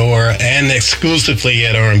 Pandora, and exclusively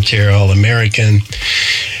at Armchair All American.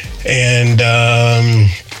 And man.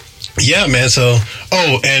 So,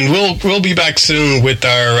 and we'll be back soon with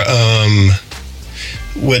our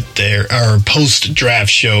post draft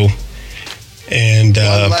show. And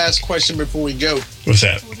one last question before we go. What's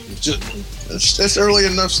that? It's early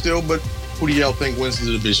enough still, but who do y'all think wins the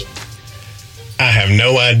division? I have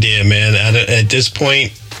no idea, man. At this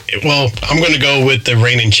point, I'm going to go with the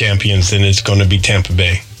reigning champions, and it's going to be Tampa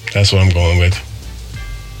Bay. That's what I'm going with.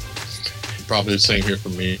 Probably the same here for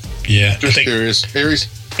me. Yeah. Just curious.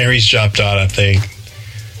 Aries dropped out, I think.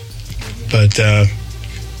 But all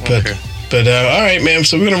right, man.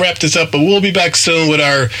 So we're going to wrap this up, but we'll be back soon with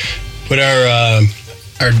our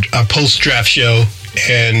post-draft show,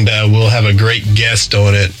 and we'll have a great guest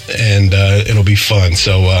on it, and it'll be fun.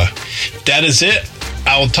 So that is it.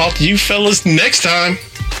 I will talk to you fellas next time.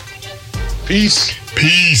 Peace.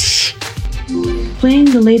 Playing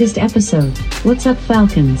the latest episode, What's Up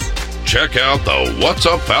Falcons? Check out the What's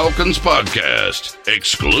Up Falcons podcast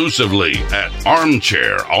exclusively at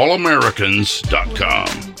armchairallamericans.com.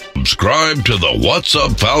 Subscribe to the What's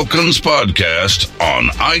Up Falcons podcast on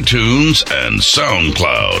iTunes and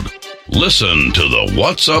SoundCloud. Listen to the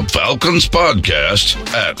What's Up Falcons podcast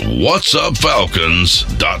at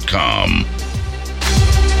whatsupfalcons.com.